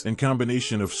masts and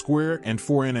combination of square and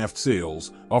fore and aft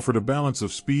sails, offered a balance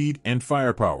of speed and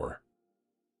firepower.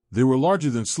 They were larger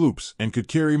than sloops and could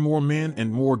carry more men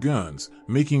and more guns,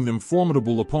 making them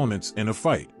formidable opponents in a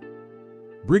fight.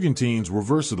 Brigantines were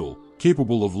versatile,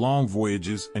 capable of long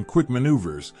voyages and quick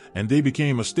maneuvers, and they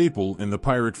became a staple in the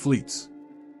pirate fleets.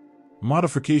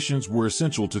 Modifications were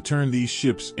essential to turn these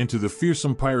ships into the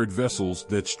fearsome pirate vessels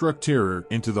that struck terror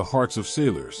into the hearts of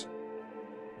sailors.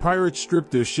 Pirates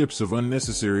stripped their ships of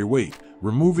unnecessary weight,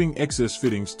 removing excess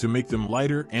fittings to make them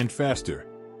lighter and faster.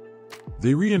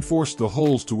 They reinforced the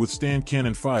hulls to withstand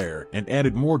cannon fire and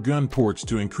added more gun ports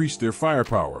to increase their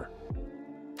firepower.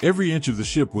 Every inch of the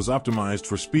ship was optimized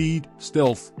for speed,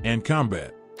 stealth, and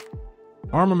combat.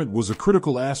 Armament was a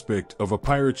critical aspect of a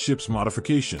pirate ship's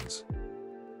modifications.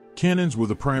 Cannons were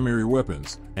the primary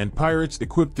weapons, and pirates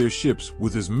equipped their ships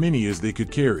with as many as they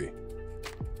could carry.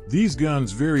 These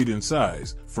guns varied in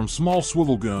size, from small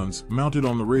swivel guns mounted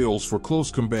on the rails for close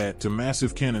combat to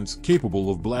massive cannons capable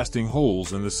of blasting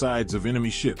holes in the sides of enemy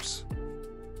ships.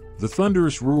 The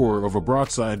thunderous roar of a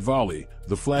broadside volley,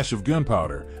 the flash of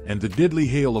gunpowder, and the deadly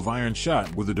hail of iron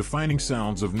shot were the defining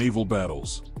sounds of naval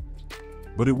battles.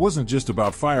 But it wasn't just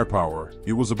about firepower,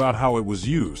 it was about how it was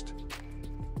used.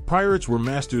 Pirates were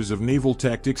masters of naval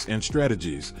tactics and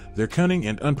strategies, their cunning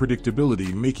and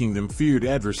unpredictability making them feared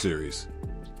adversaries.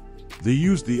 They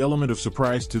used the element of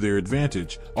surprise to their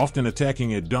advantage, often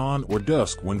attacking at dawn or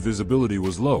dusk when visibility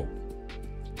was low.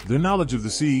 Their knowledge of the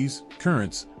seas,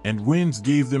 currents, and winds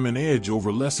gave them an edge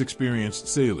over less experienced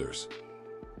sailors.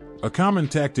 A common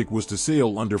tactic was to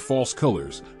sail under false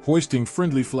colors, hoisting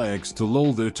friendly flags to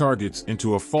lull their targets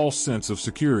into a false sense of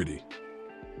security.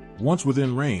 Once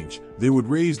within range, they would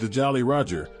raise the Jolly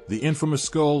Roger, the infamous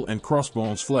skull and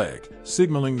crossbones flag,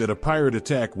 signaling that a pirate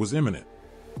attack was imminent.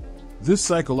 This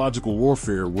psychological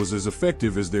warfare was as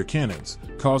effective as their cannons,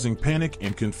 causing panic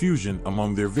and confusion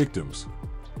among their victims.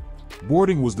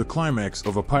 Boarding was the climax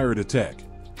of a pirate attack.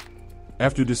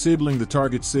 After disabling the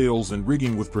target's sails and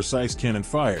rigging with precise cannon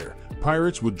fire,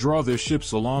 pirates would draw their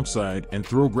ships alongside and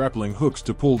throw grappling hooks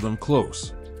to pull them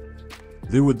close.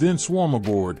 They would then swarm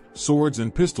aboard, swords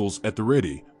and pistols at the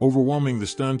ready, overwhelming the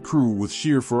stunned crew with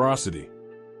sheer ferocity.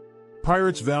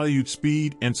 Pirates valued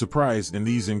speed and surprise in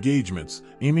these engagements,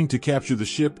 aiming to capture the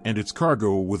ship and its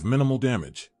cargo with minimal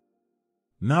damage.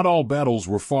 Not all battles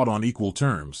were fought on equal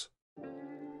terms.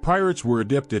 Pirates were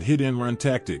adept at hit-and-run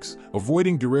tactics,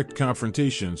 avoiding direct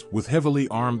confrontations with heavily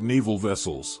armed naval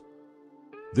vessels.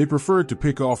 They preferred to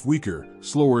pick off weaker,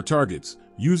 slower targets,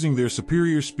 using their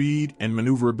superior speed and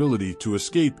maneuverability to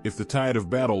escape if the tide of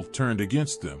battle turned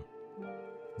against them.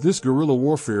 This guerrilla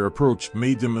warfare approach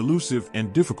made them elusive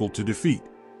and difficult to defeat.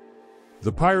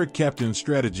 The pirate captain's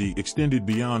strategy extended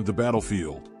beyond the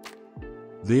battlefield.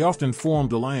 They often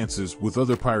formed alliances with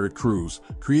other pirate crews,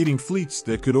 creating fleets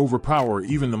that could overpower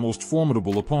even the most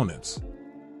formidable opponents.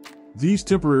 These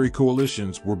temporary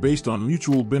coalitions were based on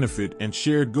mutual benefit and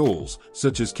shared goals,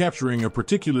 such as capturing a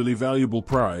particularly valuable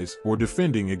prize or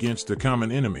defending against a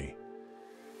common enemy.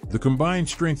 The combined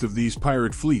strength of these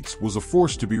pirate fleets was a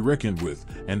force to be reckoned with,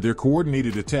 and their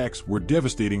coordinated attacks were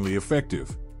devastatingly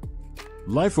effective.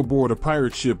 Life aboard a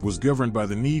pirate ship was governed by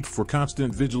the need for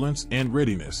constant vigilance and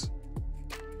readiness.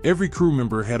 Every crew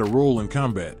member had a role in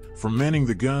combat, from manning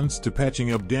the guns to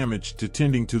patching up damage to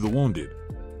tending to the wounded.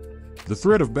 The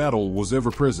threat of battle was ever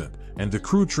present, and the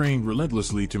crew trained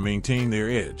relentlessly to maintain their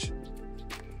edge.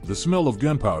 The smell of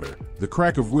gunpowder, the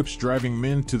crack of whips driving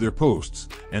men to their posts,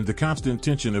 and the constant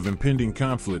tension of impending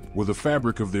conflict were the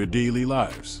fabric of their daily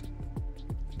lives.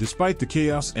 Despite the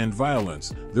chaos and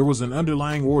violence, there was an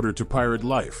underlying order to pirate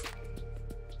life.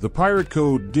 The pirate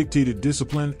code dictated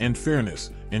discipline and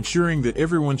fairness, ensuring that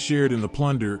everyone shared in the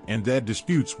plunder and that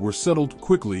disputes were settled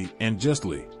quickly and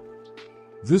justly.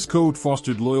 This code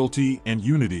fostered loyalty and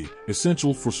unity,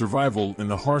 essential for survival in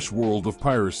the harsh world of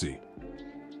piracy.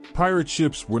 Pirate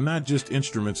ships were not just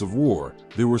instruments of war,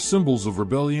 they were symbols of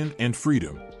rebellion and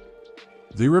freedom.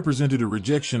 They represented a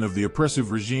rejection of the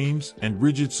oppressive regimes and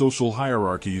rigid social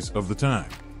hierarchies of the time.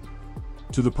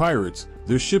 To the pirates,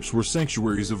 their ships were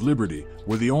sanctuaries of liberty,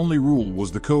 where the only rule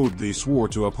was the code they swore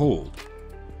to uphold.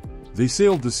 They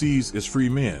sailed the seas as free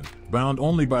men, bound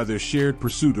only by their shared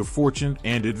pursuit of fortune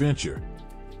and adventure.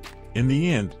 In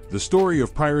the end, the story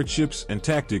of pirate ships and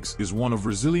tactics is one of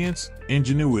resilience,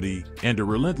 ingenuity, and a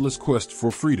relentless quest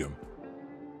for freedom.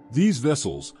 These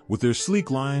vessels, with their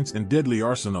sleek lines and deadly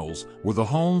arsenals, were the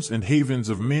homes and havens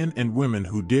of men and women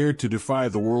who dared to defy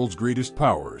the world's greatest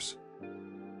powers.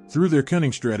 Through their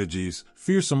cunning strategies,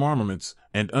 fearsome armaments,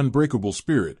 and unbreakable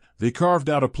spirit, they carved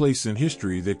out a place in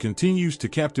history that continues to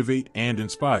captivate and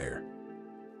inspire.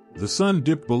 The sun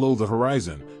dipped below the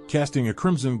horizon, casting a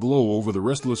crimson glow over the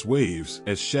restless waves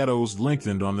as shadows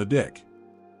lengthened on the deck.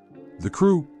 The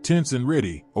crew, tense and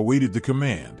ready, awaited the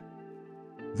command.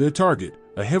 Their target,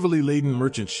 a heavily laden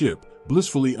merchant ship,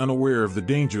 blissfully unaware of the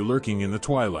danger lurking in the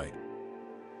twilight.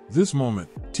 This moment,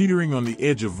 teetering on the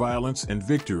edge of violence and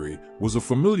victory, was a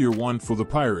familiar one for the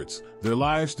pirates, their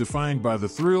lives defined by the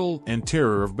thrill and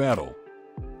terror of battle.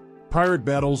 Pirate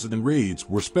battles and raids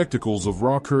were spectacles of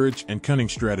raw courage and cunning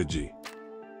strategy.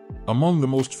 Among the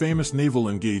most famous naval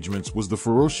engagements was the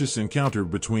ferocious encounter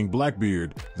between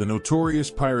Blackbeard, the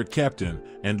notorious pirate captain,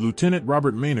 and Lieutenant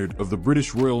Robert Maynard of the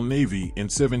British Royal Navy in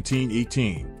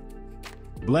 1718.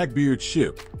 Blackbeard's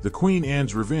ship, the Queen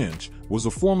Anne's Revenge, was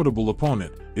a formidable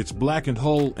opponent, its blackened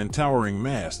hull and towering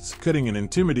masts cutting an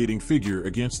intimidating figure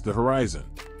against the horizon.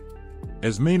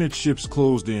 As Maynard's ships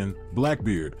closed in,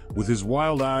 Blackbeard, with his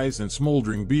wild eyes and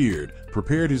smoldering beard,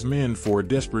 prepared his men for a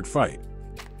desperate fight.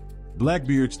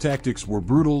 Blackbeard's tactics were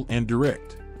brutal and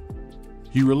direct.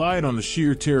 He relied on the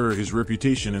sheer terror his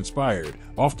reputation inspired,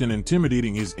 often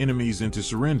intimidating his enemies into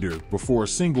surrender before a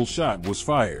single shot was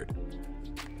fired.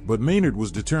 But Maynard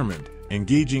was determined,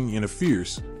 engaging in a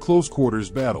fierce, close-quarters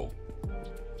battle.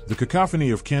 The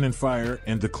cacophony of cannon fire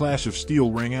and the clash of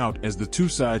steel rang out as the two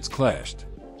sides clashed.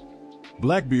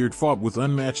 Blackbeard fought with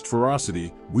unmatched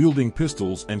ferocity, wielding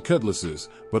pistols and cutlasses,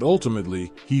 but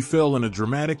ultimately, he fell in a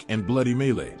dramatic and bloody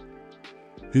melee.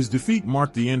 His defeat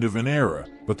marked the end of an era,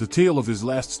 but the tale of his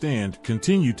last stand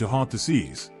continued to haunt the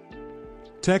seas.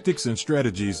 Tactics and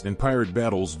strategies in pirate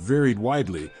battles varied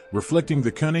widely, reflecting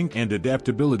the cunning and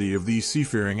adaptability of these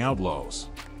seafaring outlaws.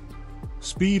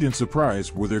 Speed and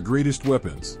surprise were their greatest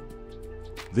weapons.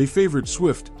 They favored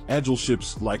swift, agile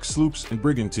ships like sloops and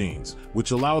brigantines,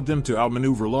 which allowed them to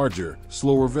outmaneuver larger,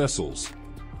 slower vessels.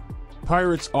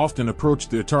 Pirates often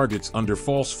approached their targets under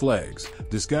false flags,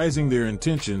 disguising their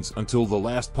intentions until the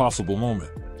last possible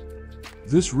moment.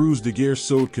 This ruse de guerre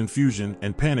sowed confusion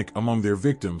and panic among their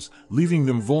victims, leaving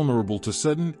them vulnerable to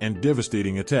sudden and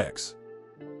devastating attacks.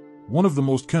 One of the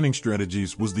most cunning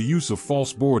strategies was the use of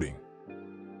false boarding.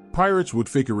 Pirates would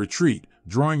fake a retreat,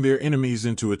 drawing their enemies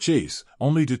into a chase,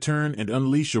 only to turn and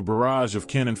unleash a barrage of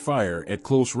cannon fire at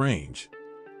close range.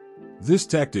 This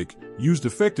tactic, used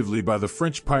effectively by the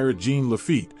French pirate Jean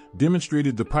Lafitte,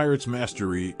 demonstrated the pirates'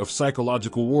 mastery of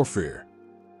psychological warfare.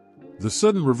 The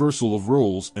sudden reversal of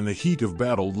roles in the heat of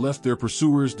battle left their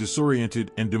pursuers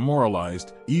disoriented and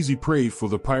demoralized, easy prey for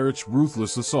the pirates'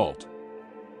 ruthless assault.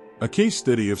 A case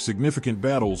study of significant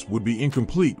battles would be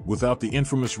incomplete without the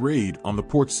infamous raid on the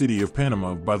port city of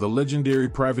Panama by the legendary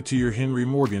privateer Henry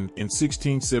Morgan in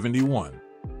 1671.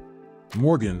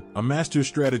 Morgan, a master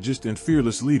strategist and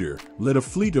fearless leader, led a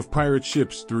fleet of pirate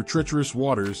ships through treacherous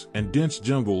waters and dense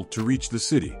jungle to reach the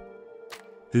city.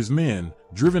 His men,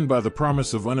 driven by the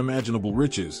promise of unimaginable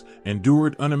riches,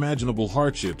 endured unimaginable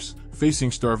hardships, facing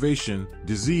starvation,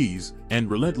 disease, and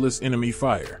relentless enemy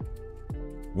fire.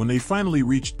 When they finally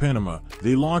reached Panama,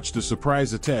 they launched a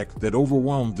surprise attack that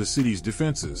overwhelmed the city's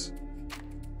defenses.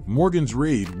 Morgan's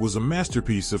raid was a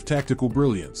masterpiece of tactical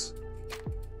brilliance.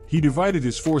 He divided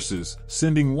his forces,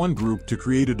 sending one group to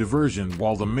create a diversion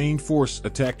while the main force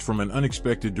attacked from an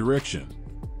unexpected direction.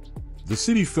 The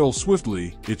city fell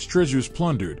swiftly, its treasures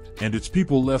plundered, and its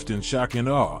people left in shock and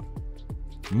awe.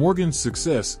 Morgan's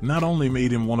success not only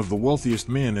made him one of the wealthiest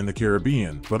men in the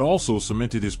Caribbean, but also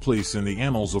cemented his place in the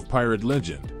annals of pirate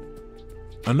legend.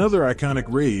 Another iconic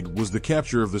raid was the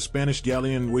capture of the Spanish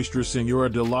galleon Nuestra Señora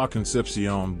de la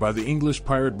Concepción by the English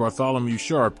pirate Bartholomew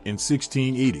Sharp in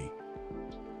 1680.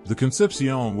 The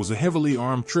Concepción was a heavily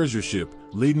armed treasure ship,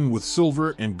 laden with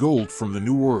silver and gold from the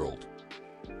New World.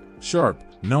 Sharp,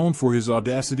 known for his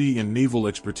audacity and naval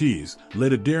expertise,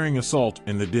 led a daring assault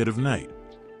in the dead of night.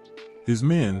 His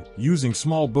men, using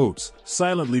small boats,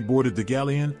 silently boarded the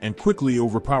galleon and quickly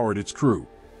overpowered its crew.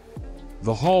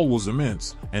 The haul was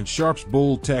immense, and Sharp's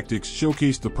bold tactics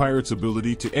showcased the pirates'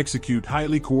 ability to execute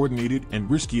highly coordinated and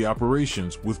risky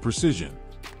operations with precision.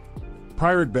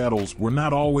 Pirate battles were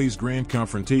not always grand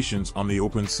confrontations on the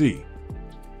open sea.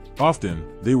 Often,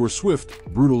 they were swift,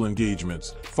 brutal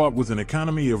engagements, fought with an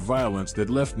economy of violence that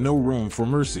left no room for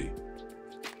mercy.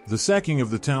 The sacking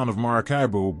of the town of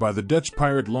Maracaibo by the Dutch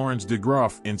pirate Laurens de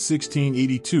Graaf in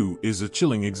 1682 is a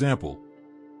chilling example.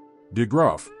 De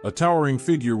Graaf, a towering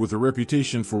figure with a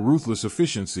reputation for ruthless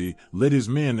efficiency, led his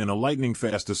men in a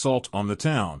lightning-fast assault on the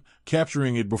town,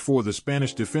 capturing it before the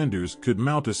Spanish defenders could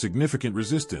mount a significant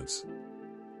resistance.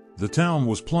 The town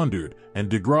was plundered, and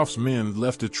de Graaf's men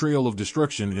left a trail of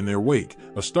destruction in their wake,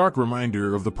 a stark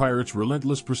reminder of the pirates'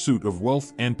 relentless pursuit of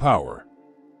wealth and power.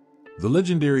 The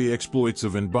legendary exploits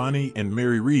of Bonny and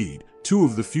Mary Read, two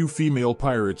of the few female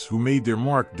pirates who made their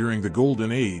mark during the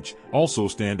Golden Age, also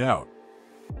stand out.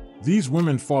 These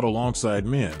women fought alongside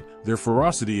men, their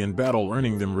ferocity in battle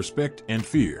earning them respect and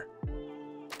fear.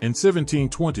 In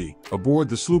 1720, aboard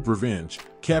the sloop Revenge,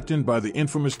 captained by the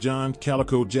infamous John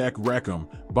Calico Jack Rackham,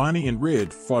 Bonny and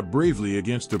Red fought bravely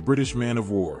against a British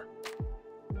man-of-war.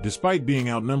 Despite being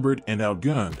outnumbered and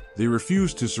outgunned, they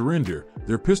refused to surrender,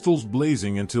 their pistols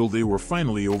blazing until they were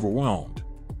finally overwhelmed.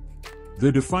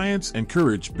 Their defiance and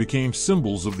courage became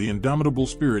symbols of the indomitable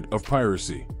spirit of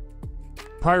piracy.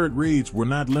 Pirate raids were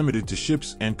not limited to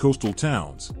ships and coastal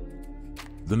towns.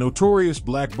 The notorious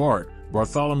Blackbeard,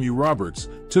 Bartholomew Roberts,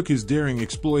 took his daring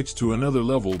exploits to another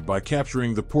level by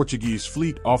capturing the Portuguese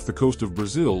fleet off the coast of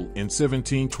Brazil in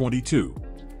 1722.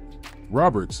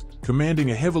 Roberts,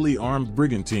 commanding a heavily armed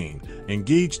brigantine,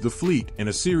 engaged the fleet in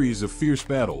a series of fierce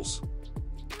battles.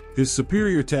 His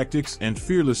superior tactics and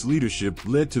fearless leadership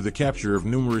led to the capture of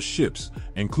numerous ships,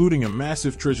 including a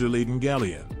massive treasure-laden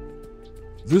galleon.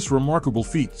 This remarkable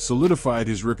feat solidified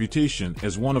his reputation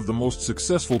as one of the most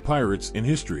successful pirates in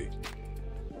history.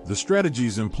 The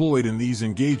strategies employed in these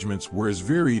engagements were as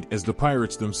varied as the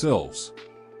pirates themselves.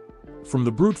 From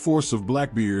the brute force of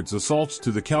Blackbeard's assaults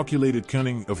to the calculated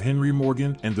cunning of Henry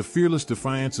Morgan and the fearless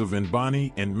defiance of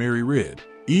Bonny and Mary Red,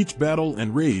 each battle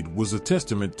and raid was a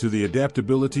testament to the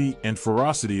adaptability and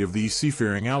ferocity of these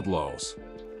seafaring outlaws.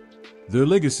 Their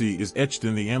legacy is etched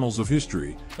in the annals of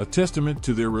history, a testament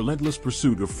to their relentless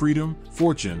pursuit of freedom,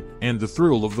 fortune, and the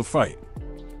thrill of the fight.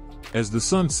 As the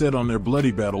sun set on their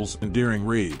bloody battles and daring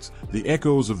raids, the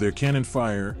echoes of their cannon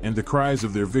fire and the cries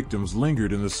of their victims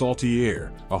lingered in the salty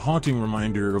air, a haunting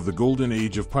reminder of the Golden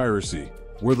Age of Piracy,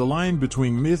 where the line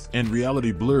between myth and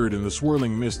reality blurred in the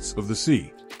swirling mists of the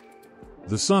sea.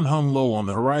 The sun hung low on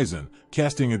the horizon,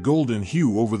 casting a golden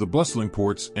hue over the bustling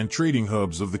ports and trading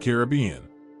hubs of the Caribbean.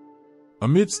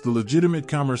 Amidst the legitimate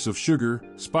commerce of sugar,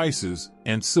 spices,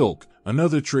 and silk,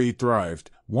 another trade thrived,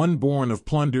 one born of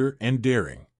plunder and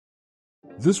daring.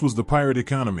 This was the pirate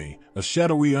economy, a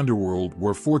shadowy underworld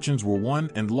where fortunes were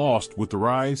won and lost with the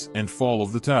rise and fall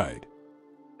of the tide.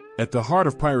 At the heart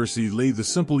of piracy lay the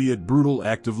simple yet brutal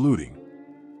act of looting.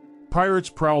 Pirates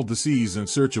prowled the seas in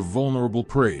search of vulnerable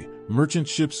prey, merchant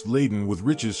ships laden with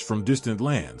riches from distant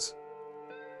lands.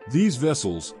 These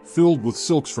vessels, filled with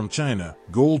silks from China,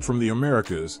 gold from the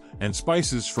Americas, and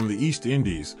spices from the East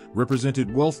Indies,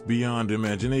 represented wealth beyond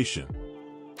imagination.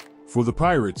 For the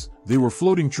pirates, they were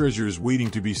floating treasures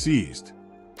waiting to be seized.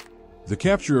 The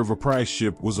capture of a prize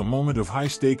ship was a moment of high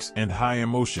stakes and high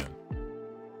emotion.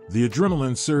 The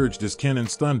adrenaline surged as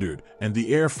cannons thundered, and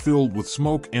the air filled with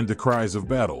smoke and the cries of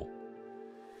battle.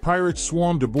 Pirates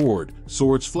swarmed aboard,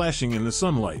 swords flashing in the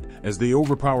sunlight, as they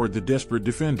overpowered the desperate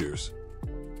defenders.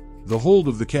 The hold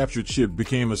of the captured ship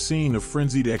became a scene of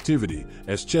frenzied activity,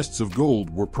 as chests of gold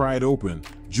were pried open,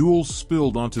 jewels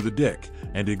spilled onto the deck,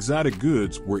 and exotic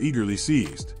goods were eagerly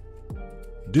seized.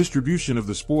 Distribution of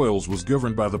the spoils was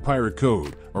governed by the Pirate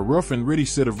Code, a rough and ready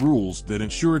set of rules that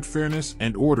ensured fairness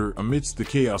and order amidst the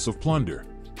chaos of plunder.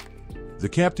 The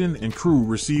captain and crew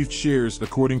received shares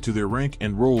according to their rank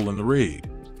and role in the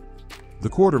raid. The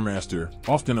quartermaster,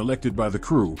 often elected by the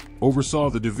crew,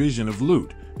 oversaw the division of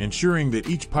loot, ensuring that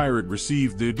each pirate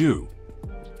received their due.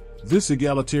 This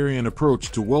egalitarian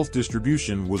approach to wealth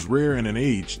distribution was rare in an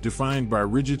age defined by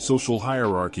rigid social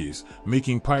hierarchies,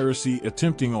 making piracy a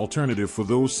tempting alternative for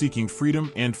those seeking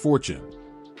freedom and fortune.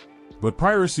 But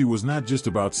piracy was not just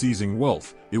about seizing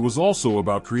wealth, it was also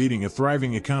about creating a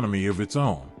thriving economy of its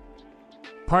own.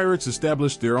 Pirates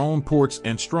established their own ports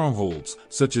and strongholds,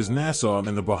 such as Nassau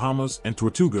in the Bahamas and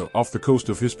Tortuga off the coast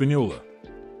of Hispaniola.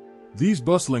 These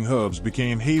bustling hubs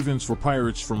became havens for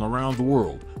pirates from around the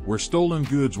world, where stolen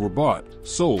goods were bought,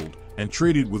 sold, and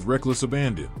traded with reckless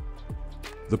abandon.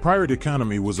 The pirate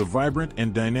economy was a vibrant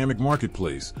and dynamic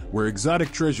marketplace, where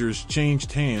exotic treasures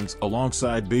changed hands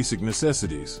alongside basic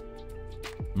necessities.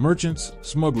 Merchants,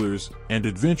 smugglers, and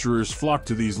adventurers flocked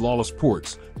to these lawless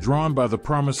ports, drawn by the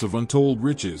promise of untold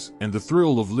riches and the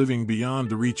thrill of living beyond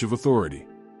the reach of authority.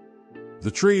 The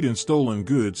trade in stolen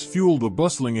goods fueled a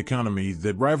bustling economy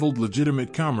that rivaled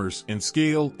legitimate commerce in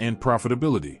scale and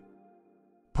profitability.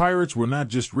 Pirates were not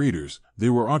just raiders, they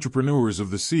were entrepreneurs of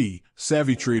the sea,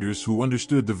 savvy traders who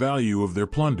understood the value of their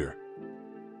plunder.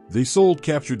 They sold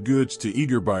captured goods to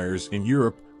eager buyers in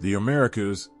Europe, the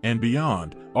Americas, and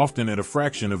beyond, often at a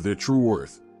fraction of their true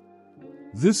worth.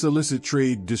 This illicit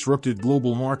trade disrupted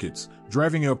global markets,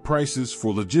 driving up prices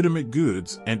for legitimate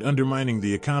goods and undermining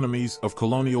the economies of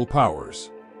colonial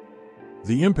powers.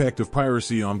 The impact of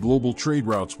piracy on global trade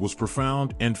routes was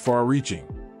profound and far-reaching.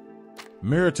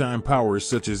 Maritime powers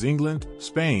such as England,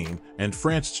 Spain, and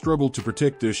France struggled to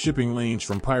protect their shipping lanes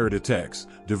from pirate attacks,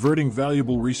 diverting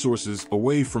valuable resources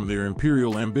away from their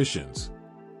imperial ambitions.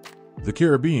 The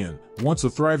Caribbean, once a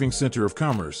thriving center of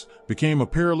commerce, became a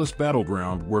perilous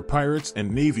battleground where pirates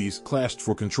and navies clashed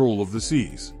for control of the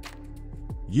seas.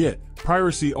 Yet,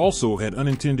 piracy also had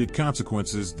unintended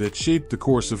consequences that shaped the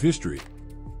course of history.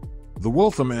 The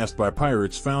wealth amassed by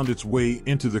pirates found its way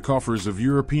into the coffers of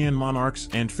European monarchs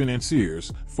and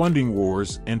financiers, funding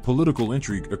wars and political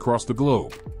intrigue across the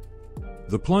globe.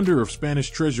 The plunder of Spanish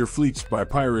treasure fleets by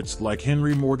pirates like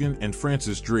Henry Morgan and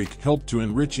Francis Drake helped to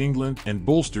enrich England and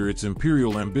bolster its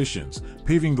imperial ambitions,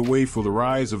 paving the way for the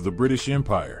rise of the British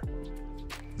Empire.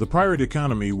 The pirate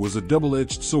economy was a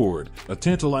double-edged sword, a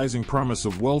tantalizing promise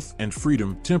of wealth and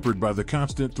freedom tempered by the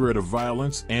constant threat of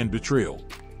violence and betrayal.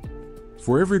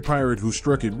 For every pirate who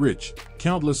struck it rich,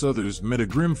 countless others met a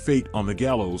grim fate on the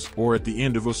gallows or at the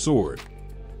end of a sword.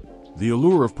 The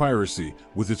allure of piracy,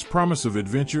 with its promise of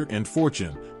adventure and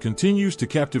fortune, continues to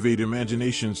captivate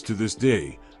imaginations to this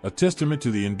day, a testament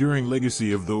to the enduring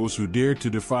legacy of those who dared to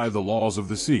defy the laws of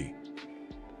the sea.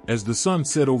 As the sun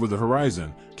set over the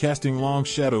horizon, casting long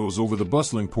shadows over the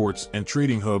bustling ports and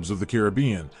trading hubs of the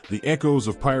Caribbean, the echoes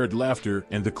of pirate laughter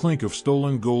and the clink of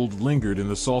stolen gold lingered in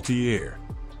the salty air.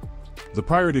 The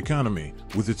pirate economy,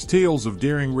 with its tales of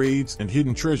daring raids and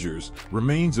hidden treasures,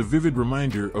 remains a vivid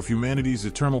reminder of humanity's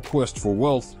eternal quest for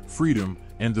wealth, freedom,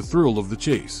 and the thrill of the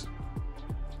chase.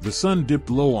 The sun dipped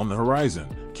low on the horizon,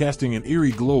 casting an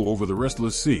eerie glow over the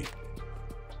restless sea.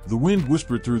 The wind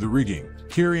whispered through the rigging,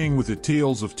 carrying with it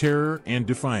tales of terror and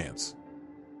defiance.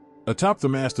 Atop the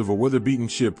mast of a weather-beaten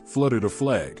ship fluttered a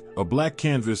flag, a black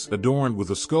canvas adorned with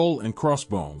a skull and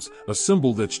crossbones, a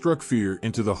symbol that struck fear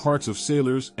into the hearts of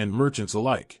sailors and merchants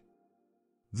alike.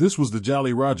 This was the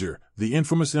Jolly Roger, the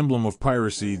infamous emblem of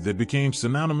piracy that became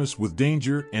synonymous with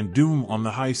danger and doom on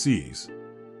the high seas.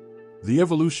 The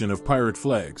evolution of pirate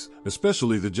flags,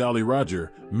 especially the Jolly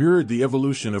Roger, mirrored the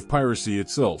evolution of piracy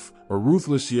itself, a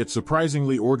ruthless yet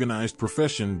surprisingly organized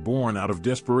profession born out of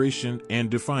desperation and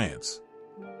defiance.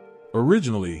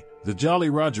 Originally, the Jolly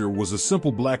Roger was a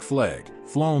simple black flag,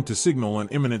 flown to signal an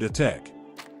imminent attack.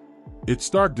 Its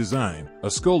stark design, a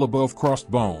skull above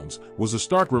crossed bones, was a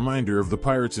stark reminder of the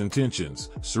pirate's intentions: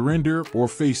 surrender or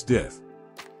face death.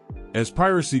 As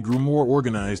piracy grew more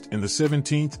organized in the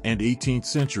 17th and 18th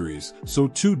centuries, so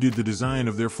too did the design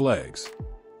of their flags.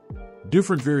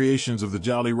 Different variations of the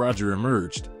Jolly Roger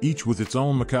emerged, each with its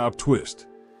own macabre twist.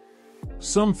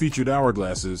 Some featured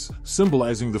hourglasses,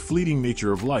 symbolizing the fleeting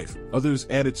nature of life. Others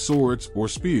added swords or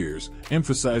spears,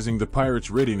 emphasizing the pirate's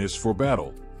readiness for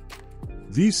battle.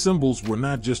 These symbols were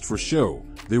not just for show,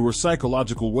 they were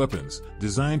psychological weapons,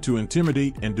 designed to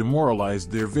intimidate and demoralize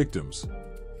their victims.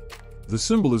 The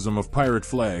symbolism of pirate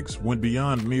flags went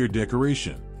beyond mere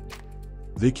decoration.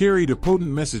 They carried a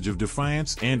potent message of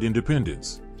defiance and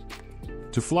independence.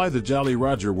 To fly the Jolly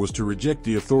Roger was to reject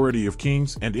the authority of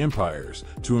kings and empires,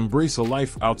 to embrace a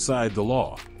life outside the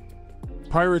law.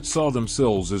 Pirates saw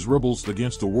themselves as rebels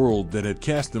against a world that had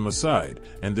cast them aside,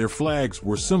 and their flags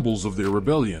were symbols of their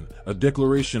rebellion, a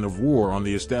declaration of war on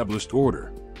the established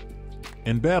order.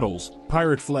 In battles,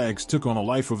 pirate flags took on a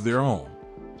life of their own.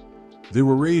 They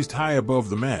were raised high above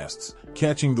the masts,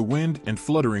 catching the wind and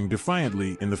fluttering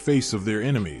defiantly in the face of their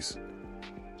enemies.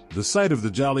 The sight of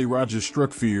the Jolly Roger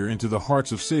struck fear into the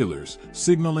hearts of sailors,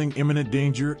 signaling imminent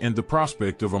danger and the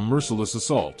prospect of a merciless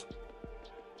assault.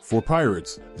 For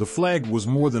pirates, the flag was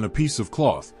more than a piece of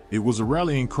cloth, it was a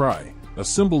rallying cry, a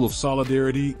symbol of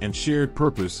solidarity and shared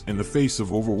purpose in the face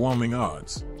of overwhelming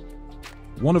odds.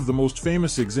 One of the most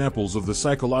famous examples of the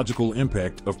psychological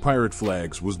impact of pirate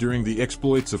flags was during the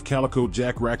exploits of Calico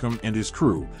Jack Rackham and his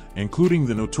crew, including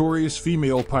the notorious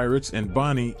female pirates and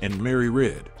Bonny and Mary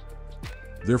Red.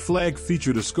 Their flag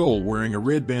featured a skull wearing a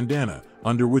red bandana,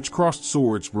 under which crossed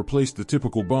swords replaced the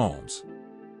typical bones.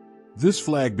 This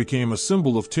flag became a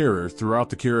symbol of terror throughout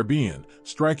the Caribbean,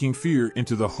 striking fear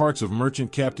into the hearts of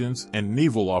merchant captains and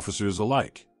naval officers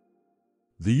alike.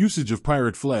 The usage of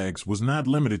pirate flags was not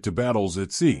limited to battles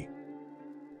at sea.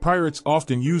 Pirates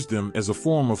often used them as a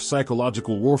form of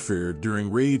psychological warfare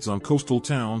during raids on coastal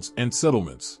towns and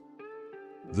settlements.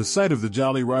 The sight of the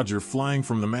Jolly Roger flying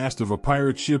from the mast of a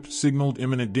pirate ship signaled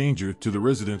imminent danger to the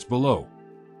residents below.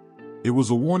 It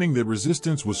was a warning that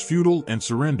resistance was futile and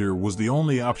surrender was the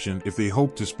only option if they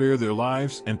hoped to spare their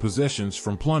lives and possessions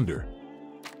from plunder.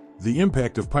 The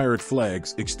impact of pirate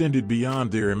flags extended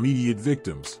beyond their immediate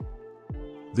victims.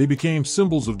 They became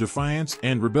symbols of defiance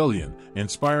and rebellion,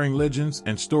 inspiring legends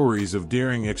and stories of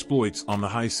daring exploits on the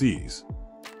high seas.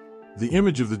 The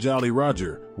image of the Jolly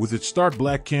Roger, with its stark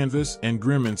black canvas and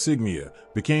grim insignia,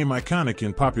 became iconic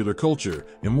in popular culture,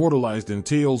 immortalized in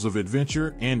tales of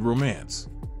adventure and romance.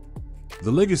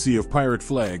 The legacy of pirate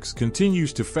flags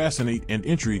continues to fascinate and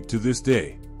intrigue to this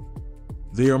day.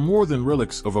 They are more than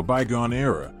relics of a bygone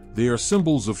era, they are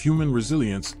symbols of human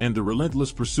resilience and the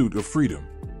relentless pursuit of freedom.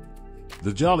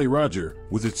 The Jolly Roger,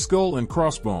 with its skull and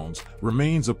crossbones,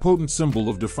 remains a potent symbol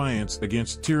of defiance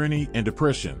against tyranny and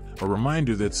oppression, a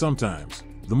reminder that sometimes,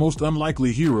 the most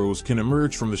unlikely heroes can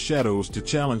emerge from the shadows to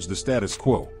challenge the status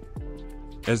quo.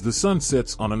 As the sun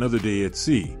sets on another day at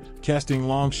sea, casting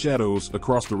long shadows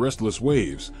across the restless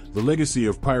waves, the legacy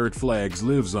of pirate flags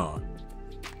lives on.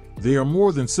 They are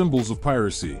more than symbols of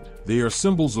piracy, they are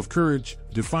symbols of courage,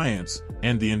 defiance,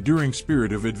 and the enduring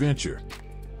spirit of adventure.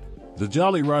 The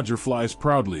Jolly Roger flies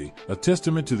proudly, a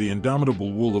testament to the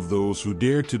indomitable will of those who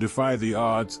dared to defy the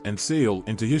odds and sail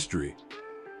into history.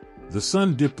 The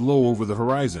sun dipped low over the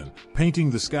horizon,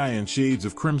 painting the sky in shades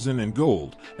of crimson and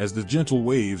gold as the gentle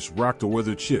waves rocked a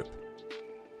weathered ship.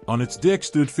 On its deck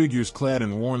stood figures clad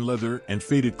in worn leather and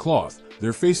faded cloth,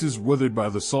 their faces weathered by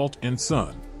the salt and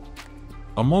sun.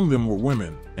 Among them were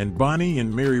women, and Bonny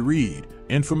and Mary Read,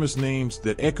 infamous names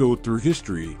that echoed through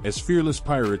history as fearless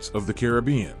pirates of the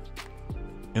Caribbean.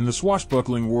 In the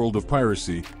swashbuckling world of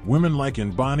piracy, women like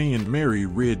Bonny and Mary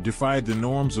Read defied the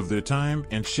norms of their time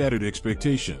and shattered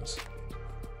expectations.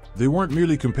 They weren't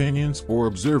merely companions or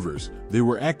observers, they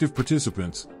were active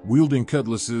participants, wielding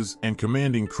cutlasses and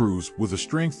commanding crews with a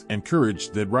strength and courage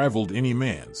that rivaled any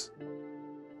man's.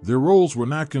 Their roles were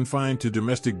not confined to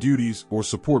domestic duties or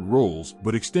support roles,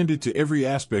 but extended to every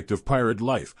aspect of pirate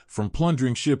life, from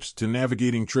plundering ships to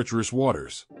navigating treacherous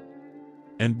waters.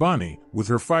 And Bonny, with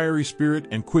her fiery spirit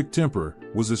and quick temper,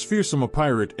 was as fearsome a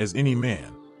pirate as any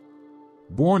man.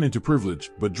 Born into privilege,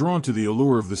 but drawn to the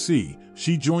allure of the sea,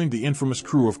 she joined the infamous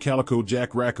crew of Calico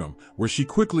Jack Rackham, where she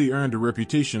quickly earned a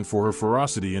reputation for her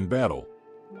ferocity in battle.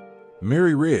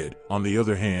 Mary Read, on the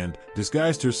other hand,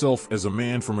 disguised herself as a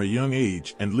man from a young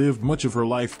age and lived much of her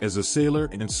life as a sailor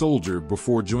and soldier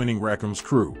before joining Rackham's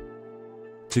crew.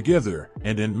 Together,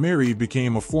 and Mary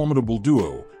became a formidable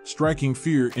duo, striking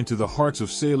fear into the hearts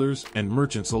of sailors and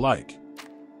merchants alike.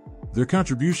 Their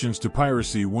contributions to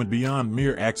piracy went beyond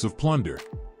mere acts of plunder.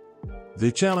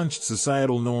 They challenged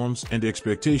societal norms and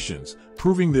expectations,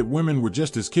 proving that women were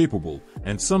just as capable,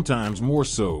 and sometimes more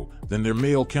so, than their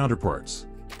male counterparts.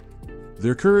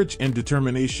 Their courage and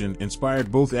determination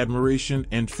inspired both admiration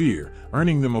and fear,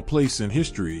 earning them a place in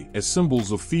history as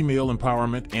symbols of female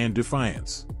empowerment and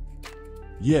defiance.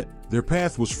 Yet, their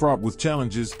path was fraught with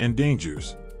challenges and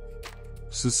dangers.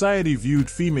 Society viewed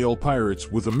female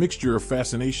pirates with a mixture of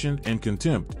fascination and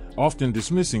contempt, often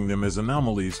dismissing them as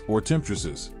anomalies or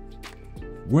temptresses.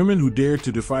 Women who dared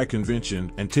to defy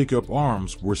convention and take up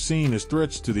arms were seen as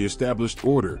threats to the established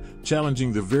order,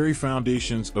 challenging the very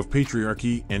foundations of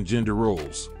patriarchy and gender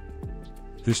roles.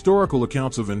 Historical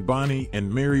accounts of Bonny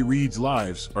and Mary Read's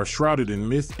lives are shrouded in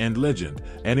myth and legend,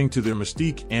 adding to their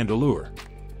mystique and allure.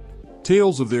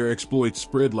 Tales of their exploits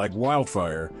spread like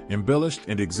wildfire, embellished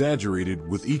and exaggerated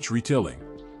with each retelling.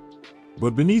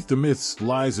 But beneath the myths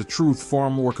lies a truth far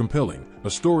more compelling, a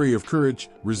story of courage,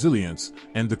 resilience,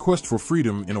 and the quest for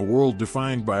freedom in a world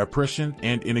defined by oppression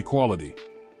and inequality.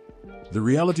 The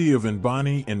reality of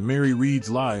Bonny and Mary Read's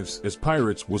lives as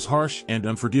pirates was harsh and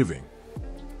unforgiving.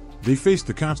 They faced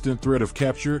the constant threat of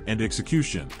capture and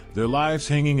execution, their lives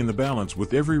hanging in the balance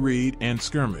with every raid and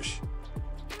skirmish.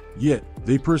 Yet,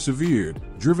 they persevered,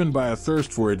 driven by a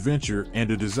thirst for adventure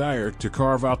and a desire to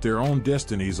carve out their own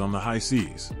destinies on the high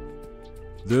seas.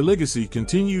 Their legacy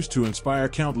continues to inspire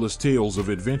countless tales of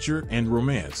adventure and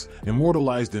romance,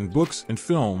 immortalized in books and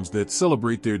films that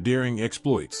celebrate their daring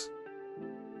exploits.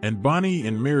 Bonny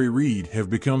and Mary Read have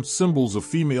become symbols of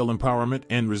female empowerment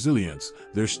and resilience,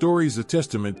 their stories a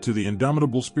testament to the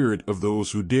indomitable spirit of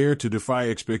those who dare to defy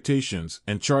expectations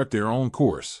and chart their own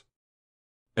course.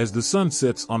 As the sun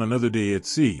sets on another day at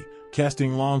sea,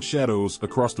 casting long shadows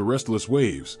across the restless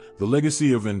waves, the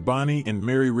legacy of Bonny and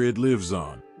Mary Read lives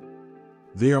on.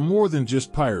 They are more than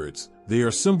just pirates, they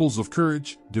are symbols of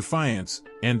courage, defiance,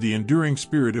 and the enduring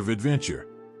spirit of adventure.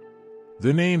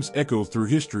 Their names echo through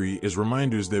history as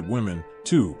reminders that women,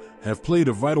 too, have played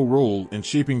a vital role in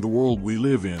shaping the world we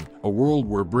live in, a world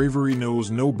where bravery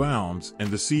knows no bounds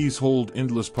and the seas hold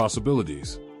endless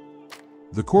possibilities.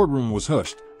 The courtroom was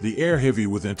hushed, the air heavy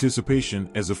with anticipation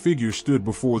as a figure stood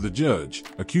before the judge,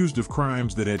 accused of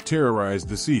crimes that had terrorized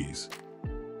the seas.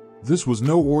 This was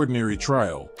no ordinary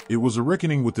trial, it was a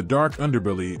reckoning with the dark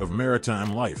underbelly of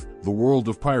maritime life, the world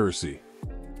of piracy.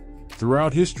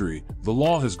 Throughout history, the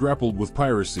law has grappled with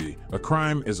piracy, a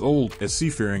crime as old as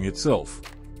seafaring itself.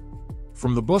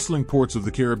 From the bustling ports of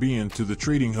the Caribbean to the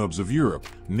trading hubs of Europe,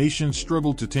 nations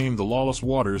struggled to tame the lawless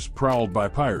waters prowled by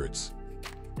pirates.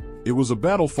 It was a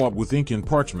battle fought with ink and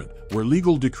parchment, where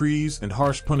legal decrees and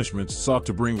harsh punishments sought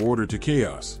to bring order to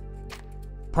chaos.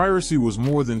 Piracy was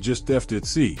more than just theft at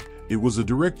sea, it was a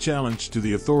direct challenge to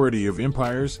the authority of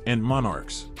empires and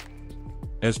monarchs.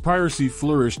 As piracy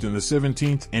flourished in the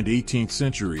 17th and 18th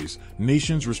centuries,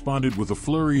 nations responded with a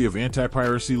flurry of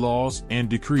anti-piracy laws and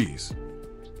decrees.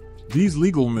 These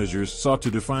legal measures sought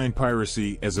to define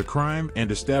piracy as a crime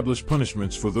and establish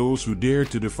punishments for those who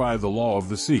dared to defy the law of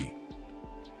the sea.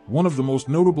 One of the most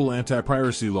notable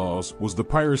anti-piracy laws was the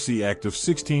Piracy Act of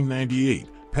 1698,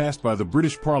 passed by the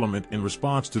British Parliament in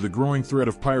response to the growing threat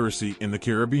of piracy in the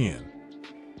Caribbean.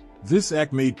 This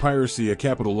act made piracy a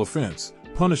capital offense,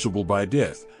 punishable by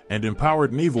death, and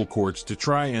empowered naval courts to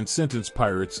try and sentence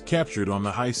pirates captured on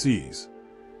the high seas.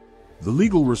 The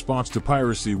legal response to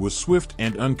piracy was swift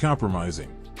and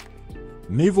uncompromising.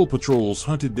 Naval patrols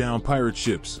hunted down pirate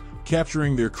ships,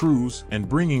 capturing their crews and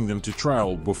bringing them to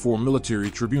trial before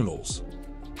military tribunals.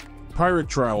 Pirate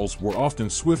trials were often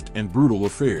swift and brutal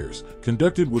affairs,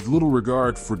 conducted with little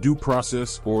regard for due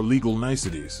process or legal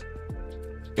niceties.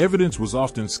 Evidence was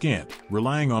often scant,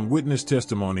 relying on witness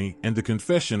testimony and the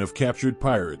confession of captured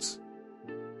pirates.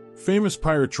 Famous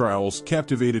pirate trials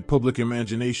captivated public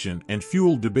imagination and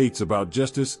fueled debates about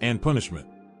justice and punishment.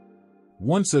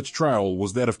 One such trial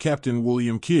was that of Captain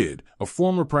William Kidd, a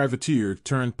former privateer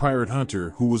turned pirate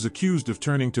hunter who was accused of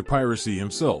turning to piracy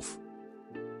himself.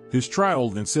 His trial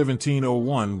in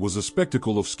 1701 was a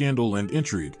spectacle of scandal and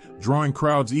intrigue, drawing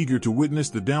crowds eager to witness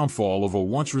the downfall of a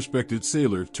once-respected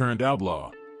sailor turned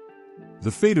outlaw.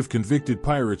 The fate of convicted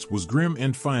pirates was grim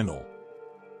and final.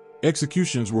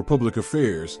 Executions were public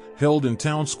affairs, held in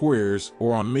town squares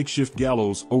or on makeshift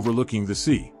gallows overlooking the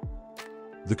sea.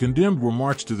 The condemned were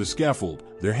marched to the scaffold,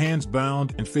 their hands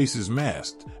bound and faces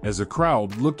masked, as a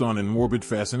crowd looked on in morbid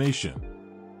fascination.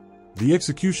 The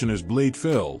executioner's blade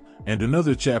fell, and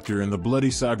another chapter in the bloody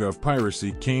saga of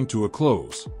piracy came to a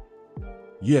close.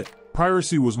 Yet,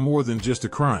 piracy was more than just a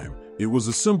crime. It was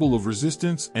a symbol of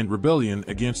resistance and rebellion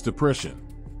against oppression.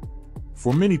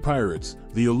 For many pirates,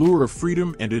 the allure of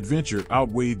freedom and adventure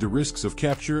outweighed the risks of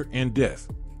capture and death.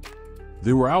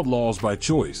 They were outlaws by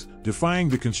choice, defying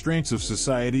the constraints of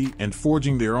society and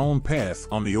forging their own path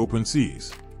on the open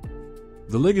seas.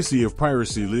 The legacy of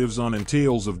piracy lives on in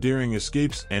tales of daring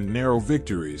escapes and narrow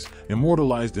victories,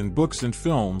 immortalized in books and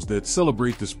films that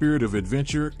celebrate the spirit of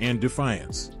adventure and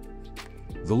defiance.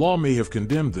 The law may have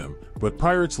condemned them, but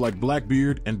pirates like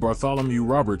Blackbeard and Bartholomew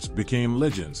Roberts became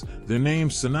legends, their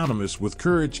names synonymous with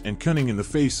courage and cunning in the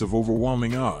face of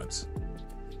overwhelming odds.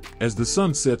 As the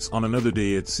sun sets on another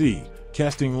day at sea,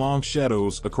 casting long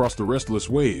shadows across the restless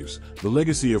waves, the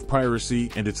legacy of piracy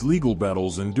and its legal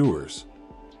battles endures.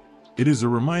 It is a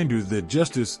reminder that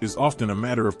justice is often a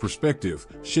matter of perspective,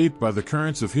 shaped by the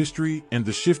currents of history and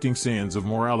the shifting sands of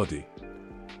morality.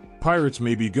 Pirates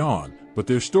may be gone, but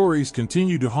their stories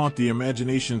continue to haunt the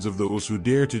imaginations of those who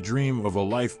dare to dream of a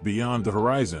life beyond the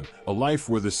horizon, a life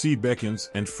where the sea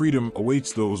beckons and freedom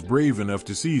awaits those brave enough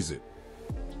to seize it.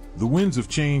 The winds of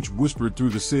change whispered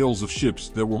through the sails of ships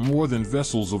that were more than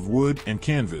vessels of wood and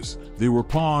canvas. They were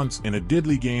pawns in a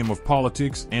deadly game of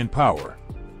politics and power.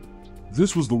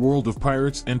 This was the world of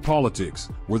pirates and politics,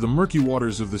 where the murky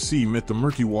waters of the sea met the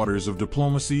murky waters of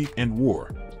diplomacy and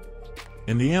war.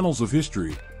 In the annals of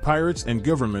history, pirates and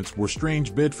governments were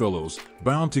strange bedfellows,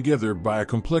 bound together by a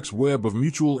complex web of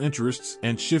mutual interests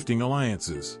and shifting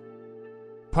alliances.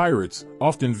 Pirates,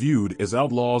 often viewed as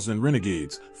outlaws and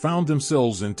renegades, found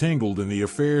themselves entangled in the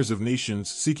affairs of nations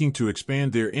seeking to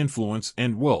expand their influence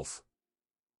and wealth.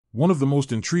 One of the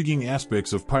most intriguing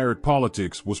aspects of pirate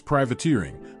politics was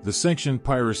privateering, the sanctioned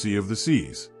piracy of the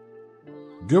seas.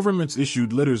 Governments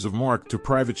issued letters of marque to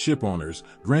private ship owners,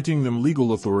 granting them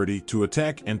legal authority to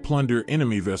attack and plunder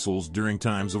enemy vessels during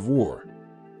times of war.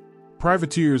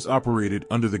 Privateers operated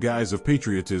under the guise of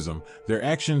patriotism, their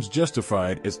actions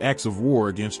justified as acts of war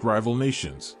against rival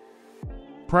nations.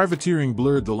 Privateering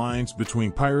blurred the lines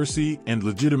between piracy and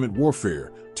legitimate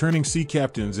warfare, turning sea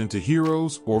captains into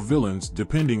heroes or villains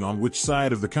depending on which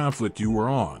side of the conflict you were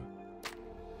on.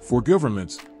 For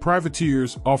governments,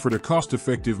 privateers offered a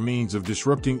cost-effective means of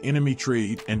disrupting enemy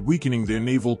trade and weakening their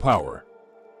naval power.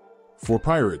 For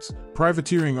pirates,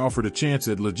 privateering offered a chance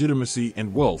at legitimacy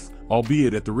and wealth,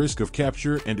 albeit at the risk of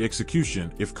capture and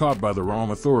execution if caught by the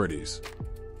wrong authorities.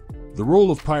 The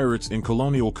role of pirates in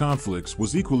colonial conflicts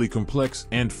was equally complex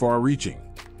and far-reaching.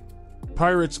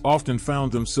 Pirates often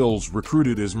found themselves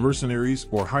recruited as mercenaries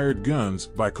or hired guns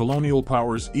by colonial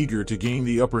powers eager to gain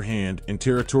the upper hand in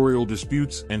territorial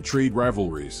disputes and trade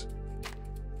rivalries.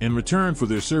 In return for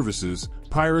their services,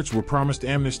 pirates were promised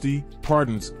amnesty,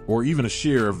 pardons, or even a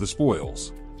share of the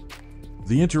spoils.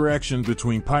 The interaction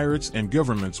between pirates and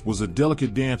governments was a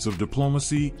delicate dance of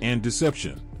diplomacy and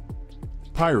deception.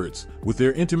 Pirates, with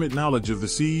their intimate knowledge of the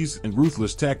seas and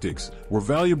ruthless tactics, were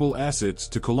valuable assets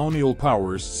to colonial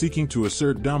powers seeking to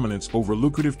assert dominance over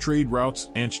lucrative trade routes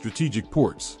and strategic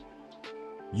ports.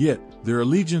 Yet, their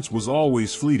allegiance was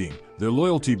always fleeting, their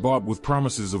loyalty bought with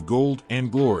promises of gold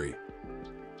and glory.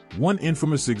 One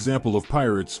infamous example of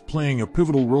pirates playing a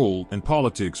pivotal role in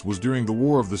politics was during the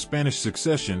War of the Spanish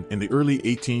Succession in the early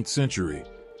 18th century.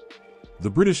 The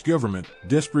British government,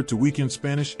 desperate to weaken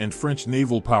Spanish and French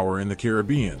naval power in the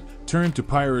Caribbean, turned to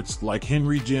pirates like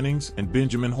Henry Jennings and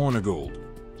Benjamin Hornigold.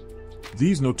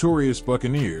 These notorious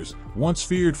buccaneers, once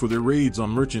feared for their raids on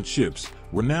merchant ships,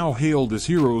 were now hailed as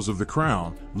heroes of the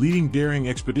crown, leading daring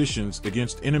expeditions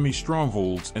against enemy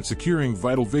strongholds and securing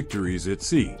vital victories at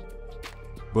sea.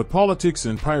 But politics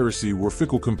and piracy were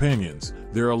fickle companions,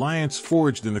 their alliance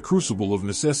forged in the crucible of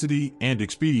necessity and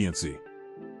expediency.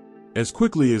 As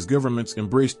quickly as governments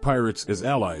embraced pirates as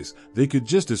allies, they could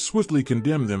just as swiftly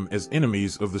condemn them as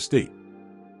enemies of the state.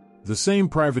 The same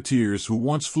privateers who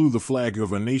once flew the flag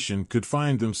of a nation could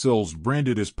find themselves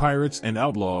branded as pirates and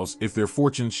outlaws if their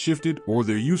fortunes shifted or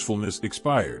their usefulness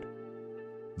expired.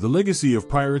 The legacy of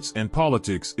pirates and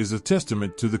politics is a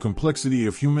testament to the complexity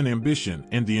of human ambition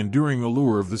and the enduring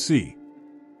allure of the sea.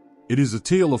 It is a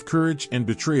tale of courage and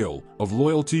betrayal, of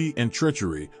loyalty and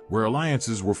treachery, where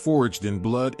alliances were forged in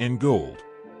blood and gold.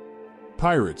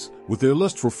 Pirates, with their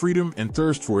lust for freedom and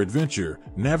thirst for adventure,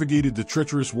 navigated the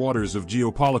treacherous waters of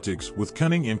geopolitics with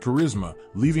cunning and charisma,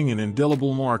 leaving an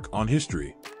indelible mark on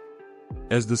history.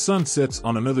 As the sun sets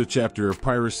on another chapter of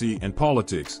piracy and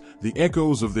politics, the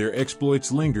echoes of their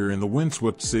exploits linger in the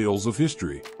windswept sails of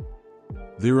history.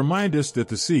 They remind us that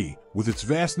the sea, with its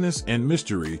vastness and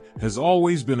mystery, has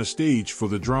always been a stage for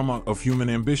the drama of human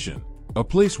ambition, a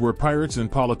place where pirates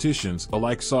and politicians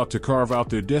alike sought to carve out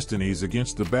their destinies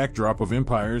against the backdrop of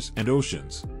empires and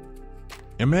oceans.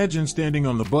 Imagine standing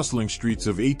on the bustling streets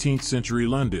of 18th century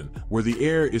London, where the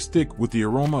air is thick with the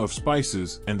aroma of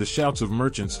spices and the shouts of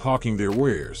merchants hawking their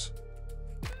wares.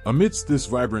 Amidst this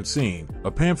vibrant scene,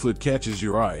 a pamphlet catches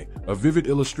your eye, a vivid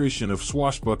illustration of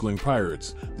swashbuckling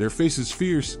pirates, their faces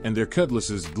fierce and their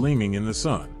cutlasses gleaming in the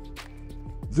sun.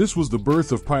 This was the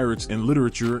birth of pirates in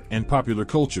literature and popular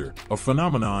culture, a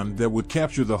phenomenon that would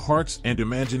capture the hearts and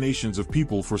imaginations of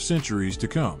people for centuries to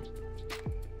come.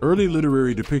 Early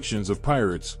literary depictions of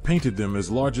pirates painted them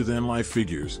as larger-than-life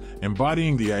figures,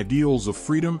 embodying the ideals of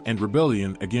freedom and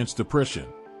rebellion against oppression.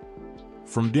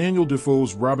 From Daniel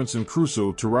Defoe's Robinson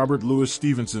Crusoe to Robert Louis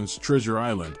Stevenson's Treasure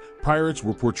Island, pirates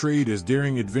were portrayed as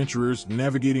daring adventurers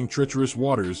navigating treacherous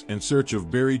waters in search of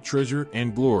buried treasure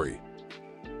and glory.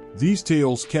 These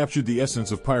tales captured the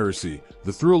essence of piracy,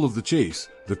 the thrill of the chase,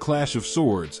 the clash of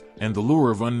swords, and the lure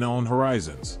of unknown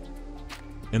horizons.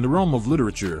 In the realm of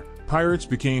literature, pirates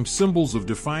became symbols of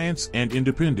defiance and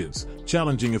independence,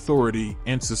 challenging authority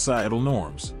and societal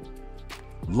norms.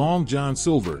 Long John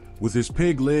Silver, with his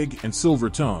peg leg and silver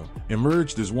tongue,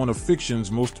 emerged as one of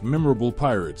fiction's most memorable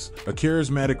pirates, a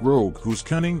charismatic rogue whose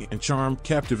cunning and charm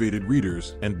captivated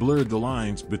readers and blurred the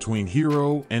lines between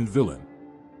hero and villain.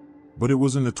 But it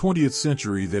was in the 20th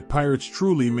century that pirates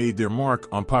truly made their mark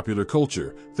on popular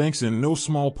culture, thanks in no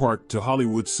small part to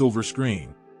Hollywood's silver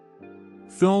screen.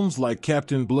 Films like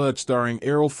Captain Blood starring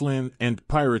Errol Flynn and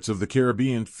Pirates of the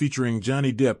Caribbean featuring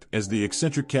Johnny Depp as the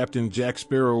eccentric Captain Jack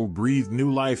Sparrow breathed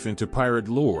new life into pirate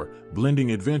lore,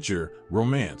 blending adventure,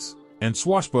 romance, and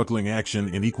swashbuckling action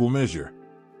in equal measure.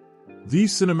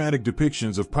 These cinematic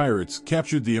depictions of pirates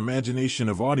captured the imagination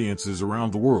of audiences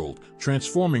around the world,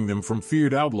 transforming them from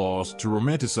feared outlaws to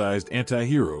romanticized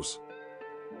anti-heroes.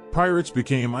 Pirates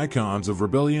became icons of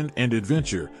rebellion and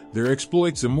adventure, their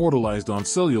exploits immortalized on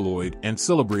celluloid and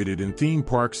celebrated in theme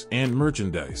parks and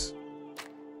merchandise.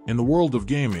 In the world of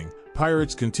gaming,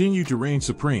 pirates continue to reign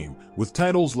supreme, with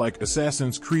titles like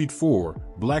Assassin's Creed 4,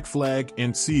 Black Flag,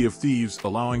 and Sea of Thieves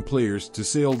allowing players to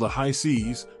sail the high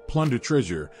seas, plunder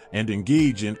treasure, and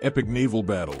engage in epic naval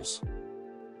battles.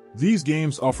 These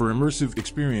games offer immersive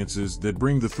experiences that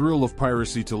bring the thrill of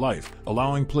piracy to life,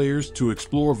 allowing players to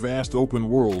explore vast open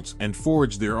worlds and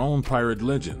forge their own pirate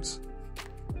legends.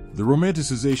 The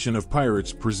romanticization of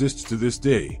pirates persists to this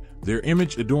day, their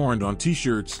image adorned on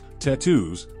t-shirts,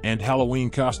 tattoos, and Halloween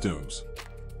costumes.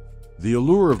 The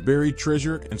allure of buried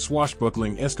treasure and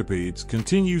swashbuckling escapades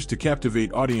continues to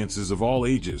captivate audiences of all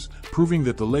ages, proving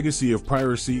that the legacy of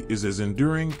piracy is as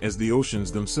enduring as the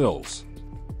oceans themselves.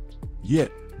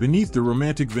 Yet, beneath the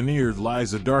romantic veneer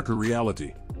lies a darker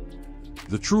reality.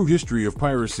 The true history of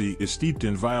piracy is steeped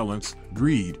in violence,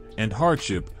 greed, and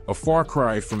hardship, a far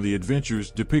cry from the adventures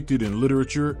depicted in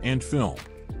literature and film.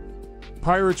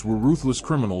 Pirates were ruthless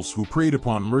criminals who preyed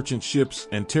upon merchant ships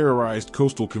and terrorized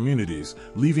coastal communities,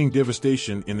 leaving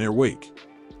devastation in their wake.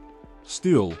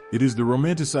 Still, it is the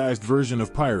romanticized version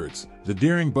of pirates, the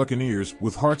daring buccaneers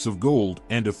with hearts of gold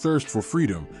and a thirst for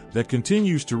freedom, that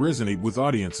continues to resonate with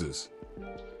audiences.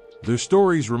 Their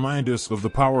stories remind us of the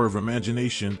power of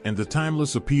imagination and the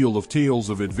timeless appeal of tales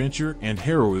of adventure and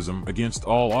heroism against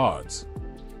all odds.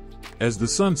 As the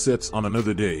sun sets on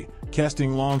another day,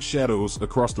 casting long shadows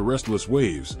across the restless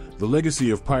waves, the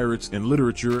legacy of pirates in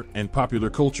literature and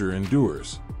popular culture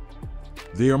endures.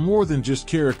 They are more than just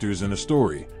characters in a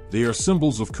story, they are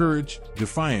symbols of courage,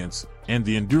 defiance, and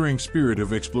the enduring spirit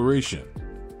of exploration.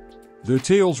 Their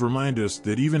tales remind us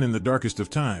that even in the darkest of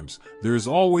times, there is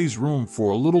always room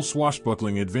for a little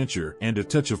swashbuckling adventure and a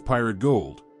touch of pirate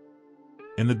gold.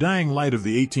 In the dying light of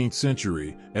the 18th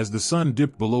century, as the sun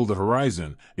dipped below the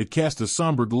horizon, it cast a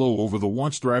somber glow over the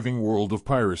once thriving world of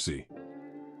piracy.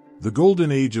 The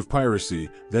Golden Age of Piracy,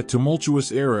 that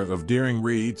tumultuous era of daring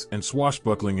raids and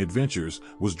swashbuckling adventures,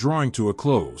 was drawing to a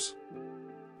close.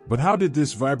 But how did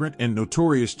this vibrant and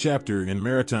notorious chapter in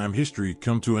maritime history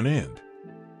come to an end?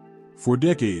 For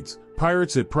decades,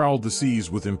 pirates had prowled the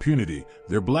seas with impunity,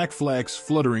 their black flags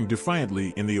fluttering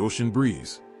defiantly in the ocean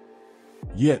breeze.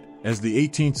 Yet, as the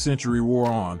 18th century wore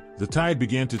on, the tide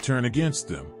began to turn against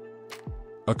them.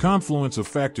 A confluence of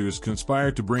factors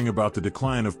conspired to bring about the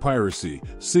decline of piracy,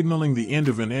 signaling the end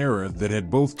of an era that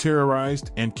had both terrorized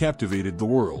and captivated the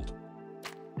world.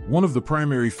 One of the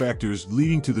primary factors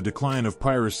leading to the decline of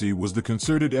piracy was the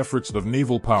concerted efforts of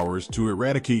naval powers to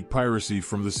eradicate piracy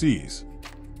from the seas.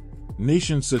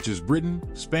 Nations such as Britain,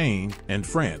 Spain, and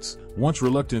France, once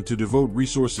reluctant to devote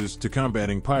resources to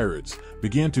combating pirates,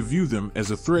 began to view them as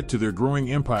a threat to their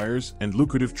growing empires and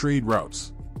lucrative trade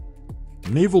routes.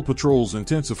 Naval patrols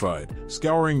intensified,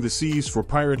 scouring the seas for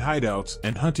pirate hideouts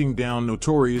and hunting down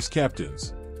notorious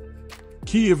captains.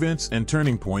 Key events and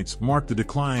turning points marked the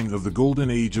decline of the Golden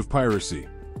Age of Piracy.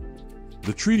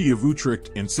 The Treaty of Utrecht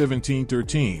in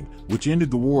 1713, which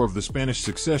ended the War of the Spanish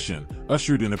Succession,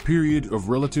 ushered in a period of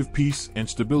relative peace and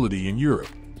stability in Europe.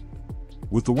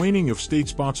 With the waning of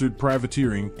state-sponsored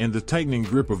privateering and the tightening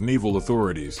grip of naval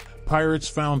authorities, pirates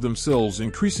found themselves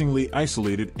increasingly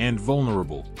isolated and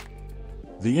vulnerable.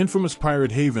 The infamous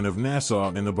pirate haven of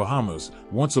Nassau in the Bahamas,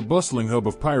 once a bustling hub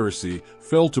of piracy,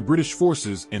 fell to British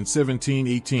forces in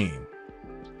 1718.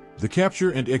 The capture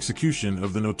and execution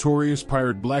of the notorious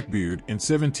pirate Blackbeard in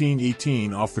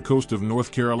 1718 off the coast of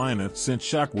North Carolina sent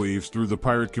shockwaves through the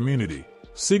pirate community,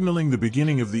 signaling the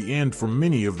beginning of the end for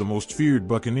many of the most feared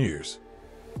buccaneers.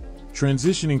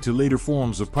 Transitioning to later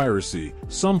forms of piracy,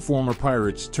 some former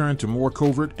pirates turned to more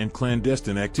covert and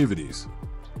clandestine activities.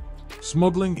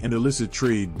 Smuggling and illicit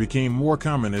trade became more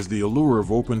common as the allure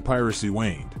of open piracy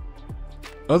waned.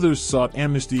 Others sought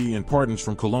amnesty and pardons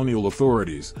from colonial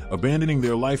authorities, abandoning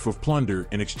their life of plunder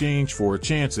in exchange for a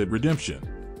chance at redemption.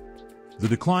 The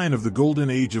decline of the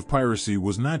Golden Age of Piracy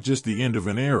was not just the end of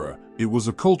an era, it was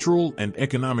a cultural and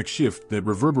economic shift that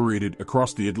reverberated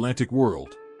across the Atlantic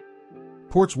world.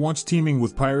 Ports once teeming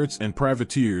with pirates and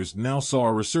privateers now saw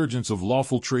a resurgence of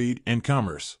lawful trade and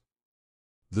commerce.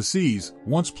 The seas,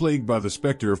 once plagued by the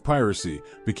specter of piracy,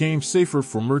 became safer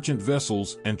for merchant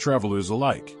vessels and travelers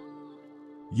alike.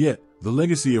 Yet, the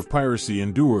legacy of piracy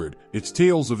endured, its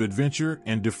tales of adventure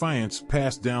and defiance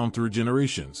passed down through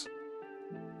generations.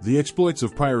 The exploits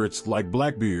of pirates like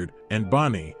Blackbeard and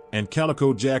Bonny and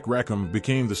Calico Jack Rackham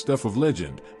became the stuff of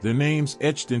legend, their names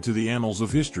etched into the annals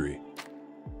of history.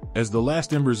 As the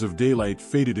last embers of daylight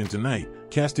faded into night,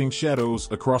 casting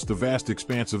shadows across the vast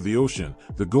expanse of the ocean,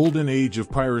 the Golden Age of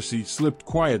Piracy slipped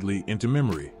quietly into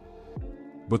memory.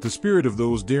 But the spirit of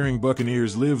those daring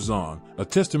buccaneers lives on, a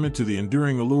testament to the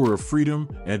enduring allure of freedom,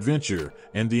 adventure,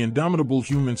 and the indomitable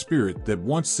human spirit that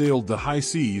once sailed the high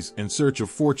seas in search of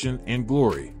fortune and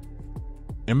glory.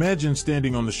 Imagine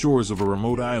standing on the shores of a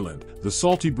remote island, the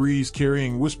salty breeze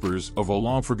carrying whispers of a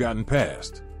long-forgotten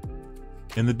past.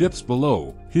 In the depths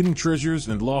below, hidden treasures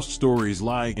and lost stories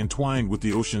lie entwined with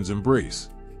the ocean's embrace.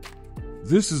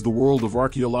 This is the world of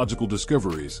archaeological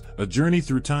discoveries, a journey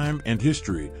through time and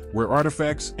history, where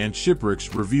artifacts and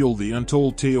shipwrecks reveal the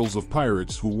untold tales of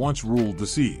pirates who once ruled the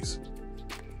seas.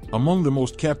 Among the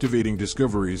most captivating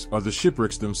discoveries are the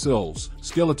shipwrecks themselves,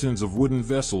 skeletons of wooden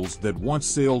vessels that once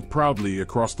sailed proudly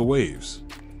across the waves.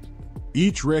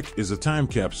 Each wreck is a time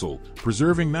capsule,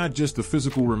 preserving not just the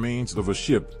physical remains of a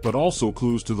ship but also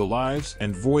clues to the lives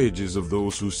and voyages of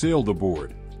those who sailed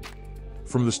aboard.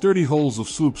 From the sturdy hulls of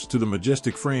sloops to the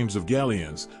majestic frames of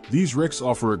galleons, these wrecks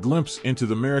offer a glimpse into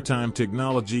the maritime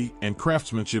technology and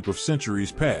craftsmanship of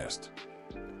centuries past.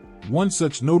 One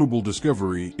such notable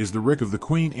discovery is the wreck of the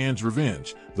Queen Anne's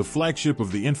Revenge, the flagship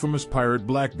of the infamous pirate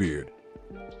Blackbeard.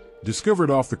 Discovered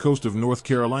off the coast of North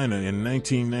Carolina in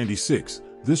 1996,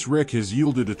 this wreck has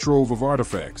yielded a trove of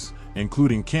artifacts,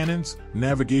 including cannons,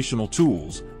 navigational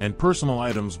tools, and personal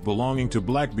items belonging to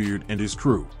Blackbeard and his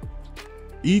crew.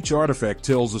 Each artifact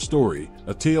tells a story,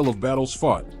 a tale of battles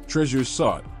fought, treasures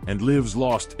sought, and lives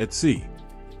lost at sea.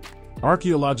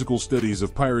 Archaeological studies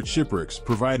of pirate shipwrecks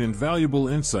provide invaluable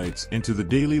insights into the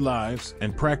daily lives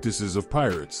and practices of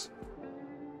pirates.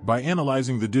 By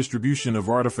analyzing the distribution of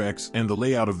artifacts and the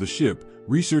layout of the ship,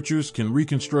 researchers can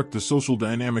reconstruct the social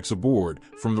dynamics aboard,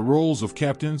 from the roles of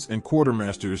captains and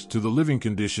quartermasters to the living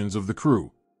conditions of the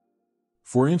crew.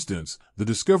 For instance, the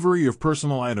discovery of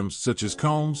personal items such as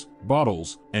combs,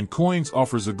 bottles, and coins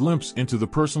offers a glimpse into the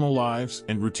personal lives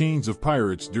and routines of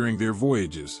pirates during their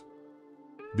voyages.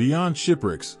 Beyond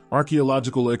shipwrecks,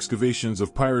 archaeological excavations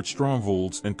of pirate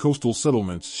strongholds and coastal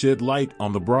settlements shed light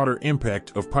on the broader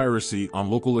impact of piracy on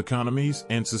local economies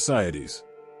and societies.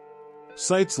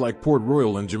 Sites like Port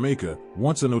Royal in Jamaica,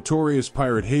 once a notorious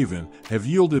pirate haven, have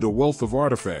yielded a wealth of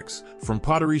artifacts, from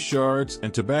pottery shards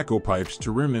and tobacco pipes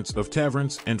to remnants of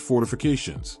taverns and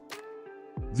fortifications.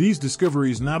 These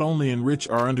discoveries not only enrich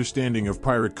our understanding of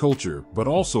pirate culture, but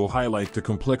also highlight the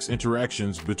complex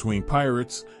interactions between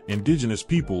pirates, indigenous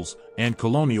peoples, and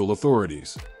colonial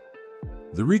authorities.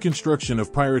 The reconstruction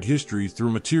of pirate history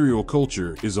through material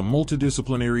culture is a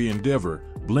multidisciplinary endeavor,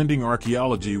 blending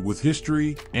archaeology with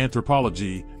history,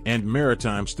 anthropology, and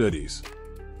maritime studies.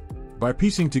 By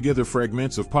piecing together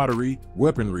fragments of pottery,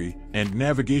 weaponry, and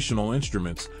navigational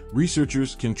instruments,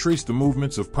 researchers can trace the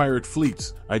movements of pirate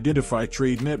fleets, identify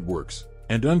trade networks,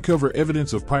 and uncover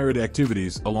evidence of pirate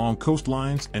activities along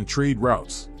coastlines and trade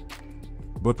routes.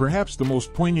 But perhaps the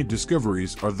most poignant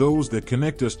discoveries are those that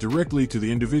connect us directly to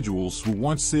the individuals who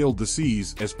once sailed the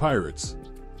seas as pirates.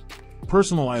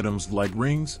 Personal items like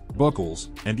rings,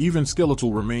 buckles, and even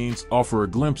skeletal remains offer a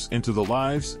glimpse into the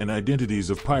lives and identities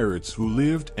of pirates who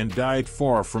lived and died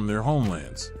far from their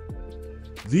homelands.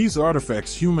 These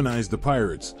artifacts humanize the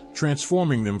pirates,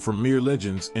 transforming them from mere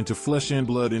legends into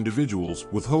flesh-and-blood individuals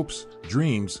with hopes,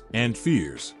 dreams, and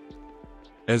fears.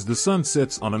 As the sun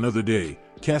sets on another day,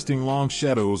 casting long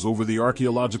shadows over the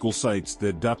archaeological sites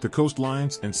that dot the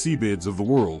coastlines and seabeds of the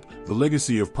world, the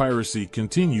legacy of piracy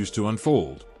continues to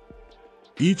unfold.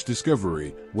 Each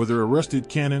discovery, whether a rusted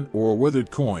cannon or a weathered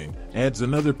coin, adds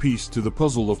another piece to the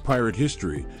puzzle of pirate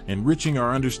history, enriching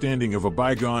our understanding of a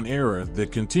bygone era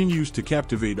that continues to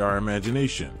captivate our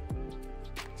imagination.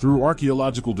 Through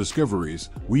archaeological discoveries,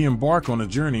 we embark on a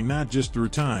journey not just through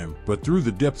time, but through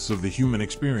the depths of the human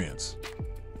experience.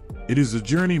 It is a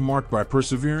journey marked by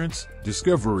perseverance,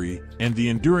 discovery, and the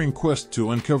enduring quest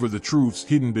to uncover the truths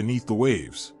hidden beneath the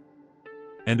waves.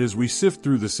 And as we sift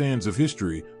through the sands of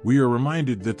history, we are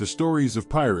reminded that the stories of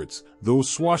pirates, those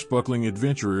swashbuckling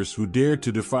adventurers who dared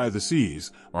to defy the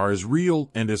seas, are as real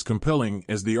and as compelling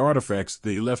as the artifacts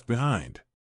they left behind.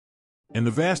 In the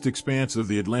vast expanse of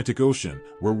the Atlantic Ocean,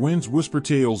 where winds whisper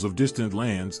tales of distant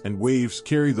lands and waves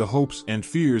carry the hopes and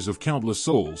fears of countless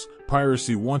souls,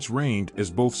 piracy once reigned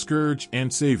as both scourge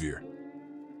and savior.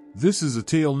 This is a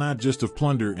tale not just of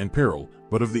plunder and peril,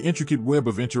 but of the intricate web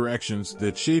of interactions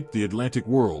that shaped the Atlantic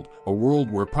world, a world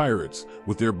where pirates,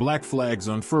 with their black flags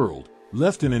unfurled,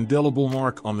 left an indelible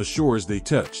mark on the shores they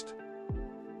touched.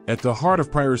 At the heart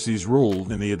of piracy's role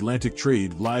in the Atlantic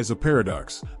trade lies a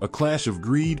paradox, a clash of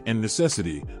greed and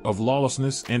necessity, of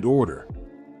lawlessness and order.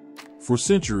 For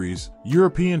centuries,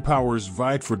 European powers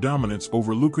vied for dominance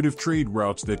over lucrative trade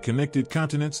routes that connected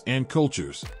continents and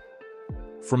cultures.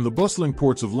 From the bustling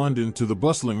ports of London to the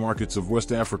bustling markets of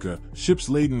West Africa, ships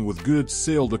laden with goods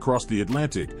sailed across the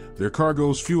Atlantic, their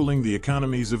cargoes fueling the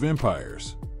economies of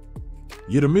empires.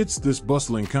 Yet amidst this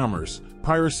bustling commerce,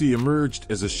 piracy emerged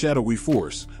as a shadowy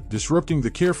force, disrupting the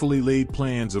carefully laid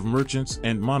plans of merchants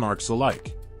and monarchs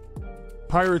alike.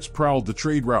 Pirates prowled the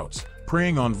trade routes,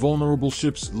 preying on vulnerable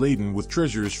ships laden with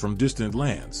treasures from distant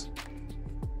lands.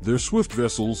 Their swift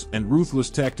vessels and ruthless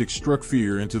tactics struck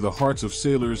fear into the hearts of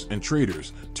sailors and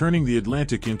traders, turning the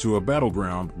Atlantic into a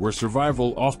battleground where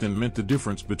survival often meant the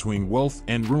difference between wealth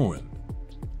and ruin.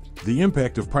 The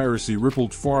impact of piracy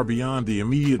rippled far beyond the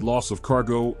immediate loss of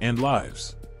cargo and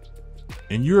lives.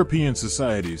 In European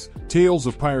societies, tales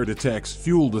of pirate attacks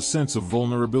fueled a sense of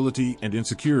vulnerability and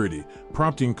insecurity,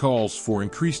 prompting calls for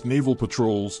increased naval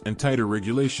patrols and tighter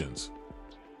regulations.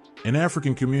 In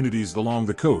African communities along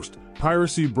the coast,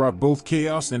 piracy brought both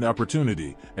chaos and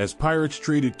opportunity, as pirates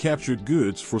traded captured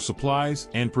goods for supplies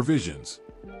and provisions.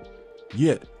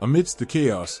 Yet, amidst the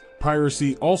chaos,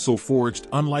 piracy also forged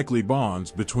unlikely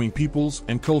bonds between peoples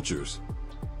and cultures.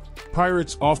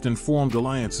 Pirates often formed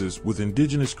alliances with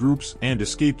indigenous groups and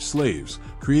escaped slaves,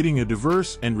 creating a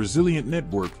diverse and resilient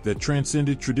network that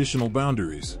transcended traditional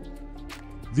boundaries.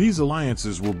 These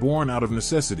alliances were born out of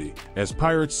necessity, as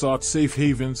pirates sought safe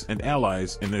havens and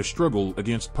allies in their struggle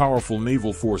against powerful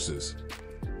naval forces.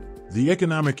 The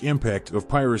economic impact of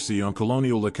piracy on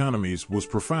colonial economies was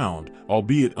profound,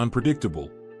 albeit unpredictable.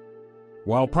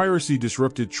 While piracy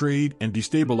disrupted trade and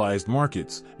destabilized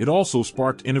markets, it also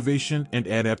sparked innovation and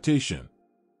adaptation.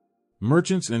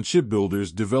 Merchants and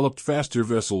shipbuilders developed faster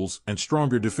vessels and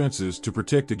stronger defenses to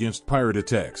protect against pirate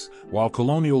attacks, while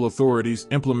colonial authorities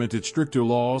implemented stricter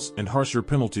laws and harsher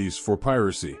penalties for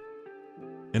piracy.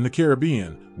 In the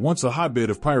Caribbean, once a hotbed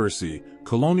of piracy,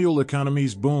 colonial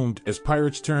economies boomed as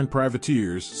pirates turned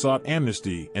privateers, sought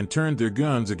amnesty, and turned their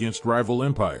guns against rival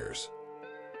empires.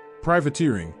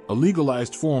 Privateering, a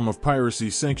legalized form of piracy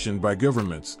sanctioned by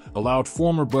governments, allowed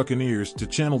former buccaneers to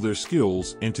channel their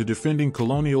skills into defending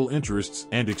colonial interests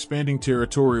and expanding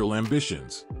territorial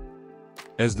ambitions.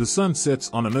 As the sun sets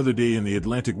on another day in the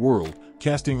Atlantic world,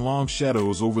 casting long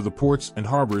shadows over the ports and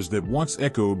harbors that once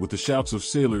echoed with the shouts of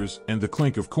sailors and the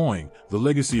clink of coin, the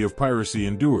legacy of piracy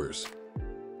endures.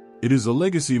 It is a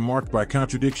legacy marked by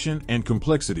contradiction and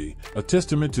complexity, a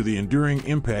testament to the enduring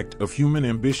impact of human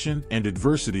ambition and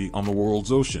adversity on the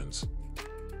world's oceans.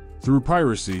 Through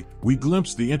piracy, we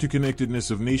glimpse the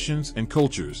interconnectedness of nations and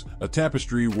cultures, a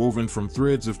tapestry woven from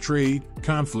threads of trade,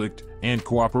 conflict, and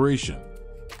cooperation.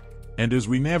 And as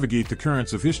we navigate the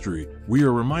currents of history, we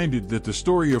are reminded that the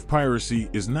story of piracy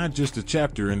is not just a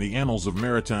chapter in the annals of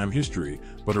maritime history,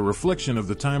 but a reflection of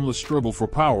the timeless struggle for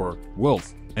power,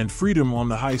 wealth, and freedom on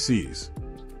the high seas.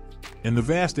 In the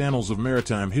vast annals of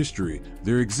maritime history,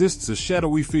 there exists a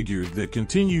shadowy figure that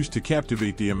continues to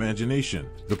captivate the imagination: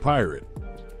 the pirate.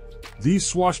 These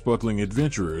swashbuckling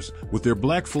adventurers, with their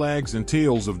black flags and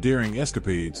tales of daring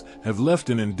escapades, have left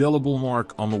an indelible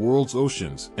mark on the world's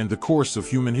oceans and the course of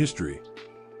human history.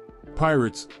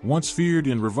 Pirates, once feared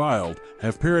and reviled,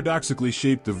 have paradoxically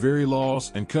shaped the very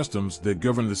laws and customs that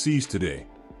govern the seas today.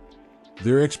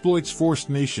 Their exploits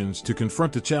forced nations to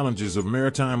confront the challenges of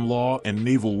maritime law and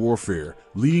naval warfare,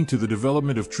 leading to the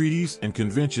development of treaties and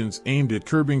conventions aimed at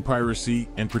curbing piracy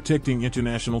and protecting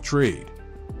international trade.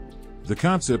 The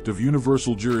concept of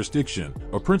universal jurisdiction,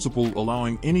 a principle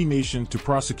allowing any nation to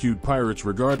prosecute pirates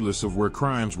regardless of where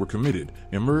crimes were committed,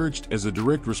 emerged as a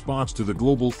direct response to the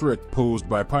global threat posed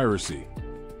by piracy.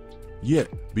 Yet,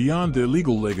 beyond their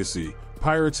legal legacy,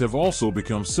 pirates have also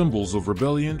become symbols of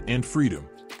rebellion and freedom.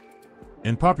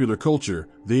 In popular culture,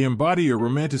 they embody a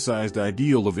romanticized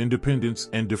ideal of independence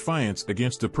and defiance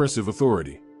against oppressive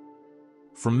authority.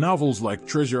 From novels like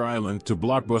Treasure Island to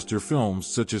blockbuster films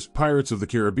such as Pirates of the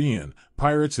Caribbean,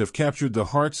 pirates have captured the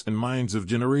hearts and minds of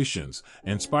generations,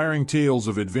 inspiring tales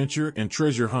of adventure and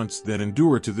treasure hunts that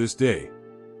endure to this day.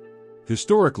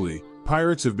 Historically,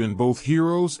 pirates have been both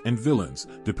heroes and villains,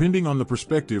 depending on the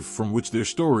perspective from which their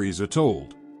stories are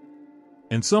told.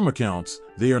 In some accounts,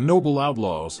 they are noble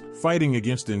outlaws, fighting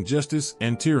against injustice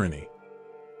and tyranny.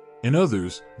 In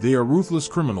others, they are ruthless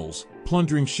criminals,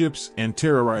 plundering ships and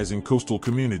terrorizing coastal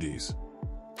communities.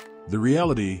 The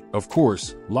reality, of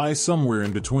course, lies somewhere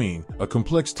in between, a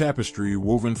complex tapestry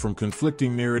woven from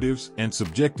conflicting narratives and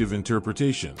subjective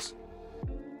interpretations.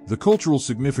 The cultural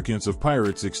significance of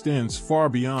pirates extends far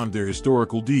beyond their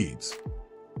historical deeds.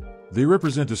 They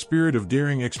represent a spirit of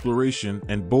daring exploration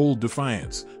and bold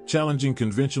defiance, challenging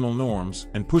conventional norms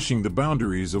and pushing the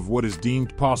boundaries of what is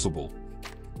deemed possible.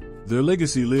 Their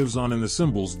legacy lives on in the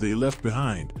symbols they left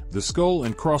behind: the skull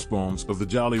and crossbones of the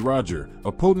Jolly Roger,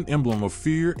 a potent emblem of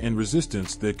fear and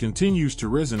resistance that continues to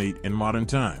resonate in modern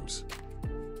times.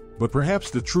 But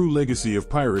perhaps the true legacy of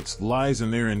pirates lies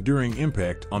in their enduring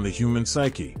impact on the human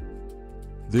psyche.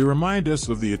 They remind us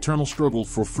of the eternal struggle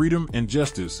for freedom and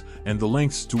justice, and the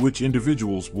lengths to which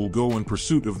individuals will go in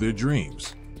pursuit of their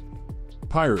dreams.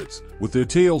 Pirates, with their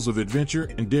tales of adventure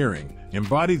and daring,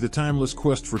 embody the timeless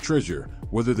quest for treasure,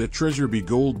 whether that treasure be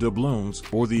gold doubloons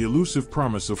or the elusive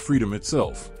promise of freedom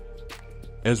itself.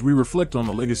 As we reflect on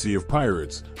the legacy of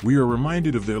pirates, we are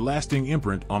reminded of their lasting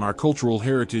imprint on our cultural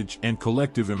heritage and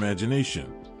collective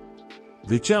imagination.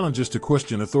 They challenge us to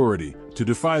question authority, to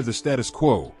defy the status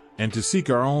quo, and to seek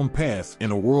our own path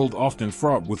in a world often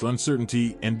fraught with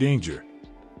uncertainty and danger.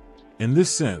 In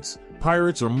this sense,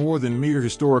 pirates are more than mere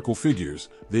historical figures.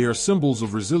 They are symbols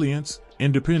of resilience,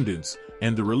 independence,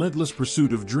 and the relentless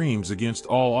pursuit of dreams against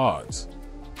all odds.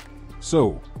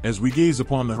 So, as we gaze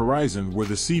upon the horizon where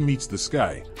the sea meets the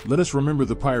sky, let us remember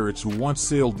the pirates who once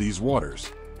sailed these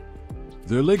waters.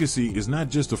 Their legacy is not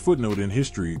just a footnote in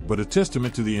history, but a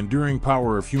testament to the enduring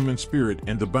power of human spirit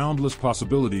and the boundless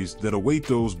possibilities that await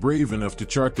those brave enough to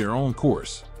chart their own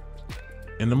course.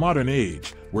 In the modern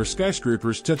age, where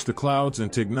skyscrapers touch the clouds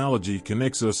and technology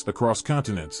connects us across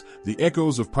continents, the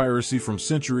echoes of piracy from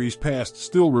centuries past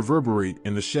still reverberate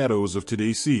in the shadows of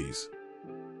today's seas.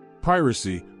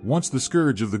 Piracy, once the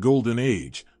scourge of the Golden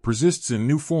Age, persists in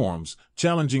new forms,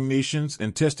 challenging nations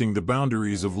and testing the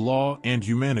boundaries of law and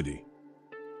humanity.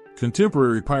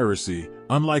 Contemporary piracy,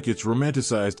 unlike its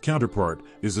romanticized counterpart,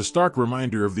 is a stark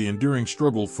reminder of the enduring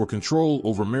struggle for control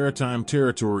over maritime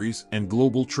territories and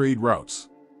global trade routes.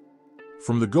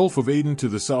 From the Gulf of Aden to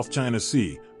the South China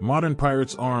Sea, modern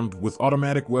pirates armed with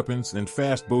automatic weapons and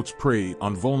fast boats prey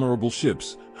on vulnerable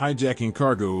ships, hijacking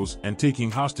cargoes and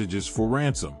taking hostages for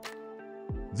ransom.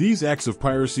 These acts of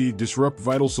piracy disrupt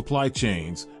vital supply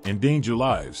chains, endanger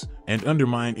lives, and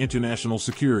undermine international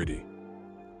security.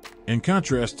 In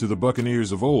contrast to the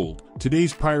buccaneers of old,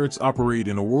 today's pirates operate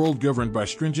in a world governed by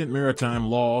stringent maritime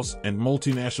laws and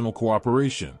multinational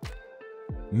cooperation.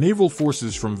 Naval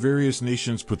forces from various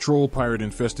nations patrol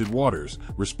pirate-infested waters,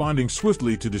 responding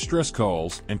swiftly to distress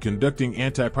calls and conducting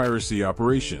anti-piracy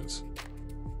operations.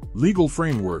 Legal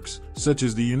frameworks, such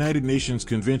as the United Nations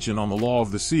Convention on the Law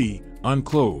of the Sea,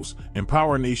 UNCLOS,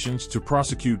 empower nations to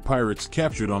prosecute pirates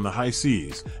captured on the high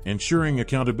seas, ensuring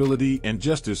accountability and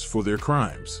justice for their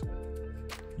crimes.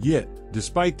 Yet,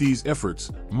 despite these efforts,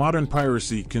 modern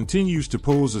piracy continues to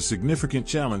pose a significant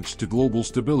challenge to global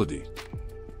stability.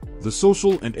 The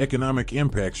social and economic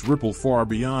impacts ripple far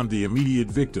beyond the immediate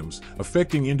victims,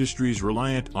 affecting industries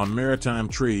reliant on maritime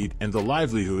trade and the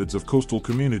livelihoods of coastal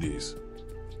communities.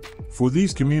 For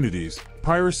these communities,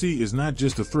 piracy is not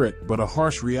just a threat but a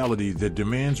harsh reality that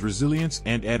demands resilience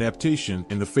and adaptation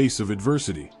in the face of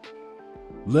adversity.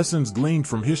 Lessons gleaned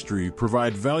from history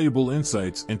provide valuable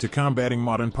insights into combating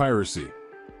modern piracy.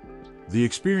 The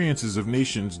experiences of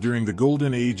nations during the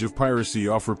Golden Age of Piracy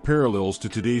offer parallels to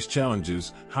today's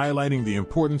challenges, highlighting the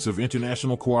importance of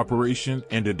international cooperation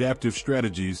and adaptive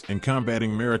strategies in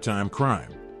combating maritime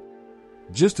crime.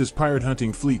 Just as pirate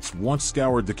hunting fleets once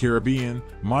scoured the Caribbean,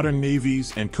 modern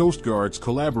navies and coast guards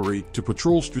collaborate to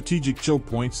patrol strategic choke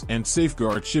points and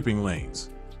safeguard shipping lanes.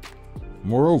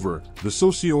 Moreover, the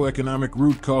socio-economic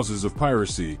root causes of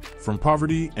piracy, from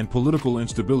poverty and political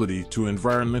instability to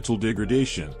environmental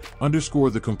degradation, underscore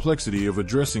the complexity of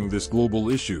addressing this global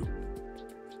issue.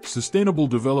 Sustainable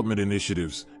development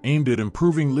initiatives, aimed at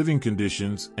improving living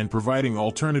conditions and providing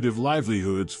alternative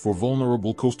livelihoods for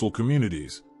vulnerable coastal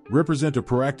communities, represent a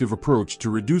proactive approach to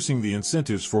reducing the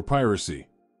incentives for piracy.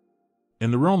 In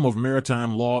the realm of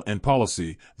maritime law and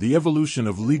policy, the evolution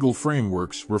of legal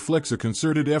frameworks reflects a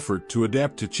concerted effort to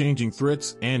adapt to changing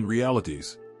threats and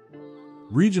realities.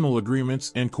 Regional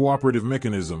agreements and cooperative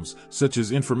mechanisms, such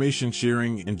as information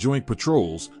sharing and joint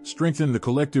patrols, strengthen the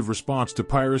collective response to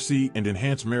piracy and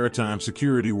enhance maritime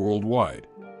security worldwide.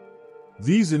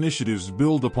 These initiatives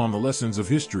build upon the lessons of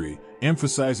history,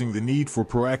 emphasizing the need for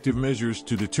proactive measures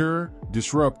to deter,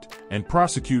 disrupt, and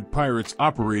prosecute pirates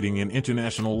operating in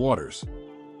international waters.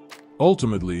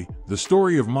 Ultimately, the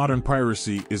story of modern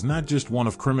piracy is not just one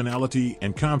of criminality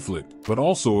and conflict, but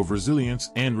also of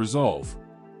resilience and resolve.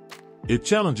 It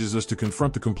challenges us to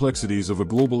confront the complexities of a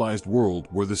globalized world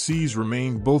where the seas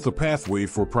remain both a pathway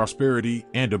for prosperity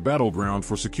and a battleground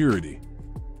for security.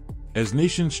 As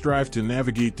nations strive to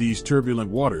navigate these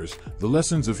turbulent waters, the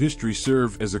lessons of history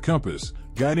serve as a compass,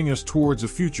 guiding us towards a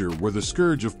future where the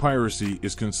scourge of piracy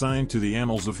is consigned to the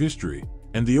annals of history,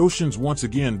 and the oceans once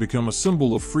again become a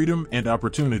symbol of freedom and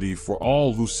opportunity for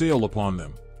all who sail upon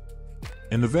them.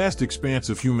 In the vast expanse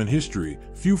of human history,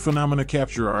 few phenomena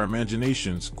capture our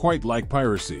imaginations quite like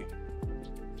piracy.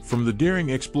 From the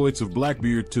daring exploits of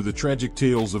Blackbeard to the tragic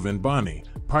tales of Bonny,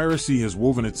 piracy has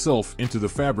woven itself into the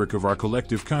fabric of our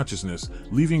collective consciousness,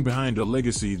 leaving behind a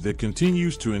legacy that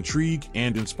continues to intrigue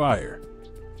and inspire.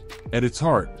 At its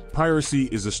heart, piracy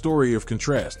is a story of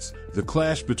contrasts, the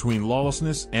clash between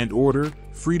lawlessness and order,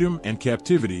 freedom and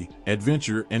captivity,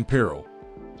 adventure and peril.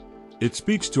 It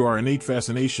speaks to our innate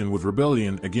fascination with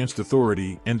rebellion against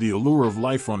authority and the allure of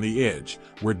life on the edge,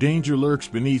 where danger lurks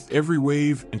beneath every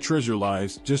wave and treasure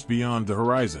lies just beyond the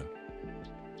horizon.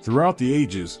 Throughout the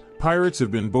ages, pirates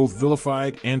have been both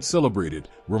vilified and celebrated,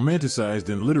 romanticized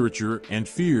in literature and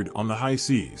feared on the high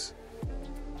seas.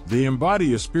 They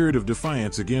embody a spirit of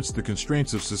defiance against the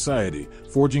constraints of society,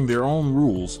 forging their own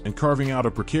rules and carving out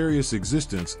a precarious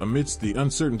existence amidst the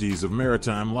uncertainties of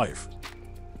maritime life.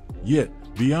 Yet,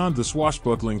 beyond the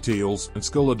swashbuckling tales and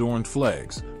skull-adorned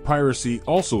flags, piracy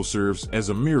also serves as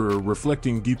a mirror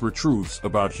reflecting deeper truths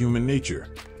about human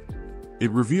nature.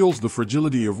 It reveals the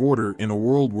fragility of order in a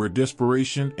world where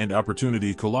desperation and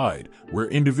opportunity collide, where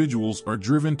individuals are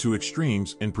driven to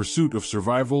extremes in pursuit of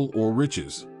survival or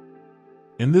riches.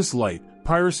 In this light,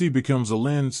 piracy becomes a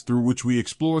lens through which we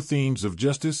explore themes of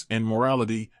justice and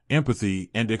morality, empathy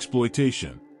and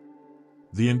exploitation.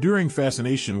 The enduring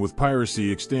fascination with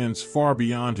piracy extends far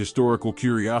beyond historical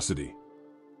curiosity.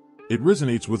 It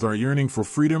resonates with our yearning for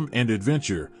freedom and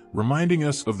adventure, reminding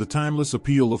us of the timeless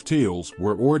appeal of tales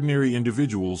where ordinary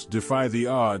individuals defy the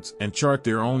odds and chart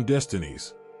their own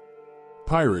destinies.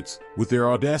 Pirates, with their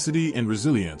audacity and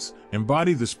resilience,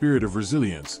 embody the spirit of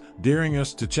resilience, daring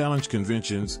us to challenge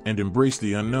conventions and embrace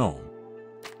the unknown.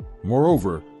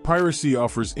 Moreover, piracy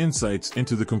offers insights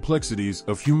into the complexities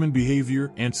of human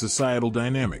behavior and societal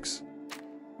dynamics.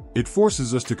 It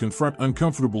forces us to confront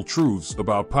uncomfortable truths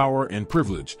about power and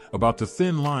privilege, about the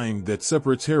thin line that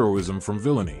separates heroism from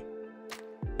villainy.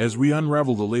 As we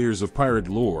unravel the layers of pirate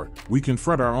lore, we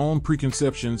confront our own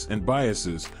preconceptions and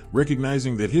biases,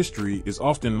 recognizing that history is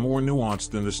often more nuanced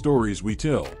than the stories we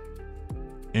tell.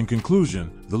 In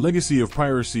conclusion, the legacy of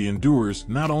piracy endures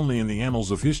not only in the annals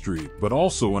of history, but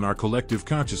also in our collective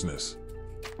consciousness.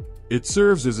 It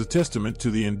serves as a testament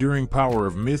to the enduring power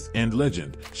of myth and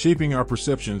legend, shaping our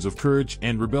perceptions of courage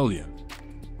and rebellion.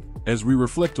 As we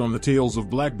reflect on the tales of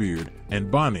Blackbeard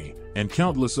and Bonny, and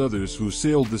countless others who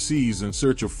sailed the seas in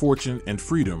search of fortune and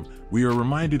freedom, we are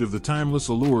reminded of the timeless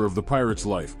allure of the pirate's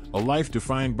life, a life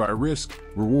defined by risk,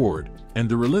 reward, and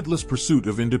the relentless pursuit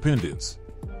of independence.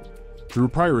 Through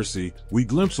piracy, we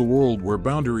glimpse a world where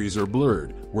boundaries are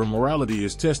blurred, where morality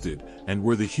is tested, and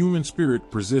where the human spirit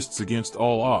persists against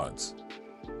all odds.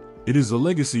 It is a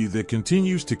legacy that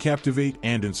continues to captivate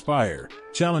and inspire,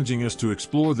 challenging us to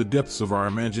explore the depths of our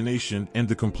imagination and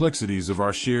the complexities of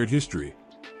our shared history.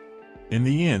 In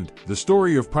the end, the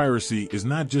story of piracy is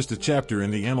not just a chapter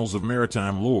in the annals of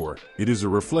maritime lore, it is a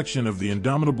reflection of the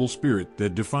indomitable spirit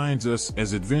that defines us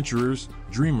as adventurers,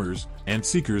 dreamers, and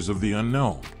seekers of the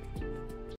unknown.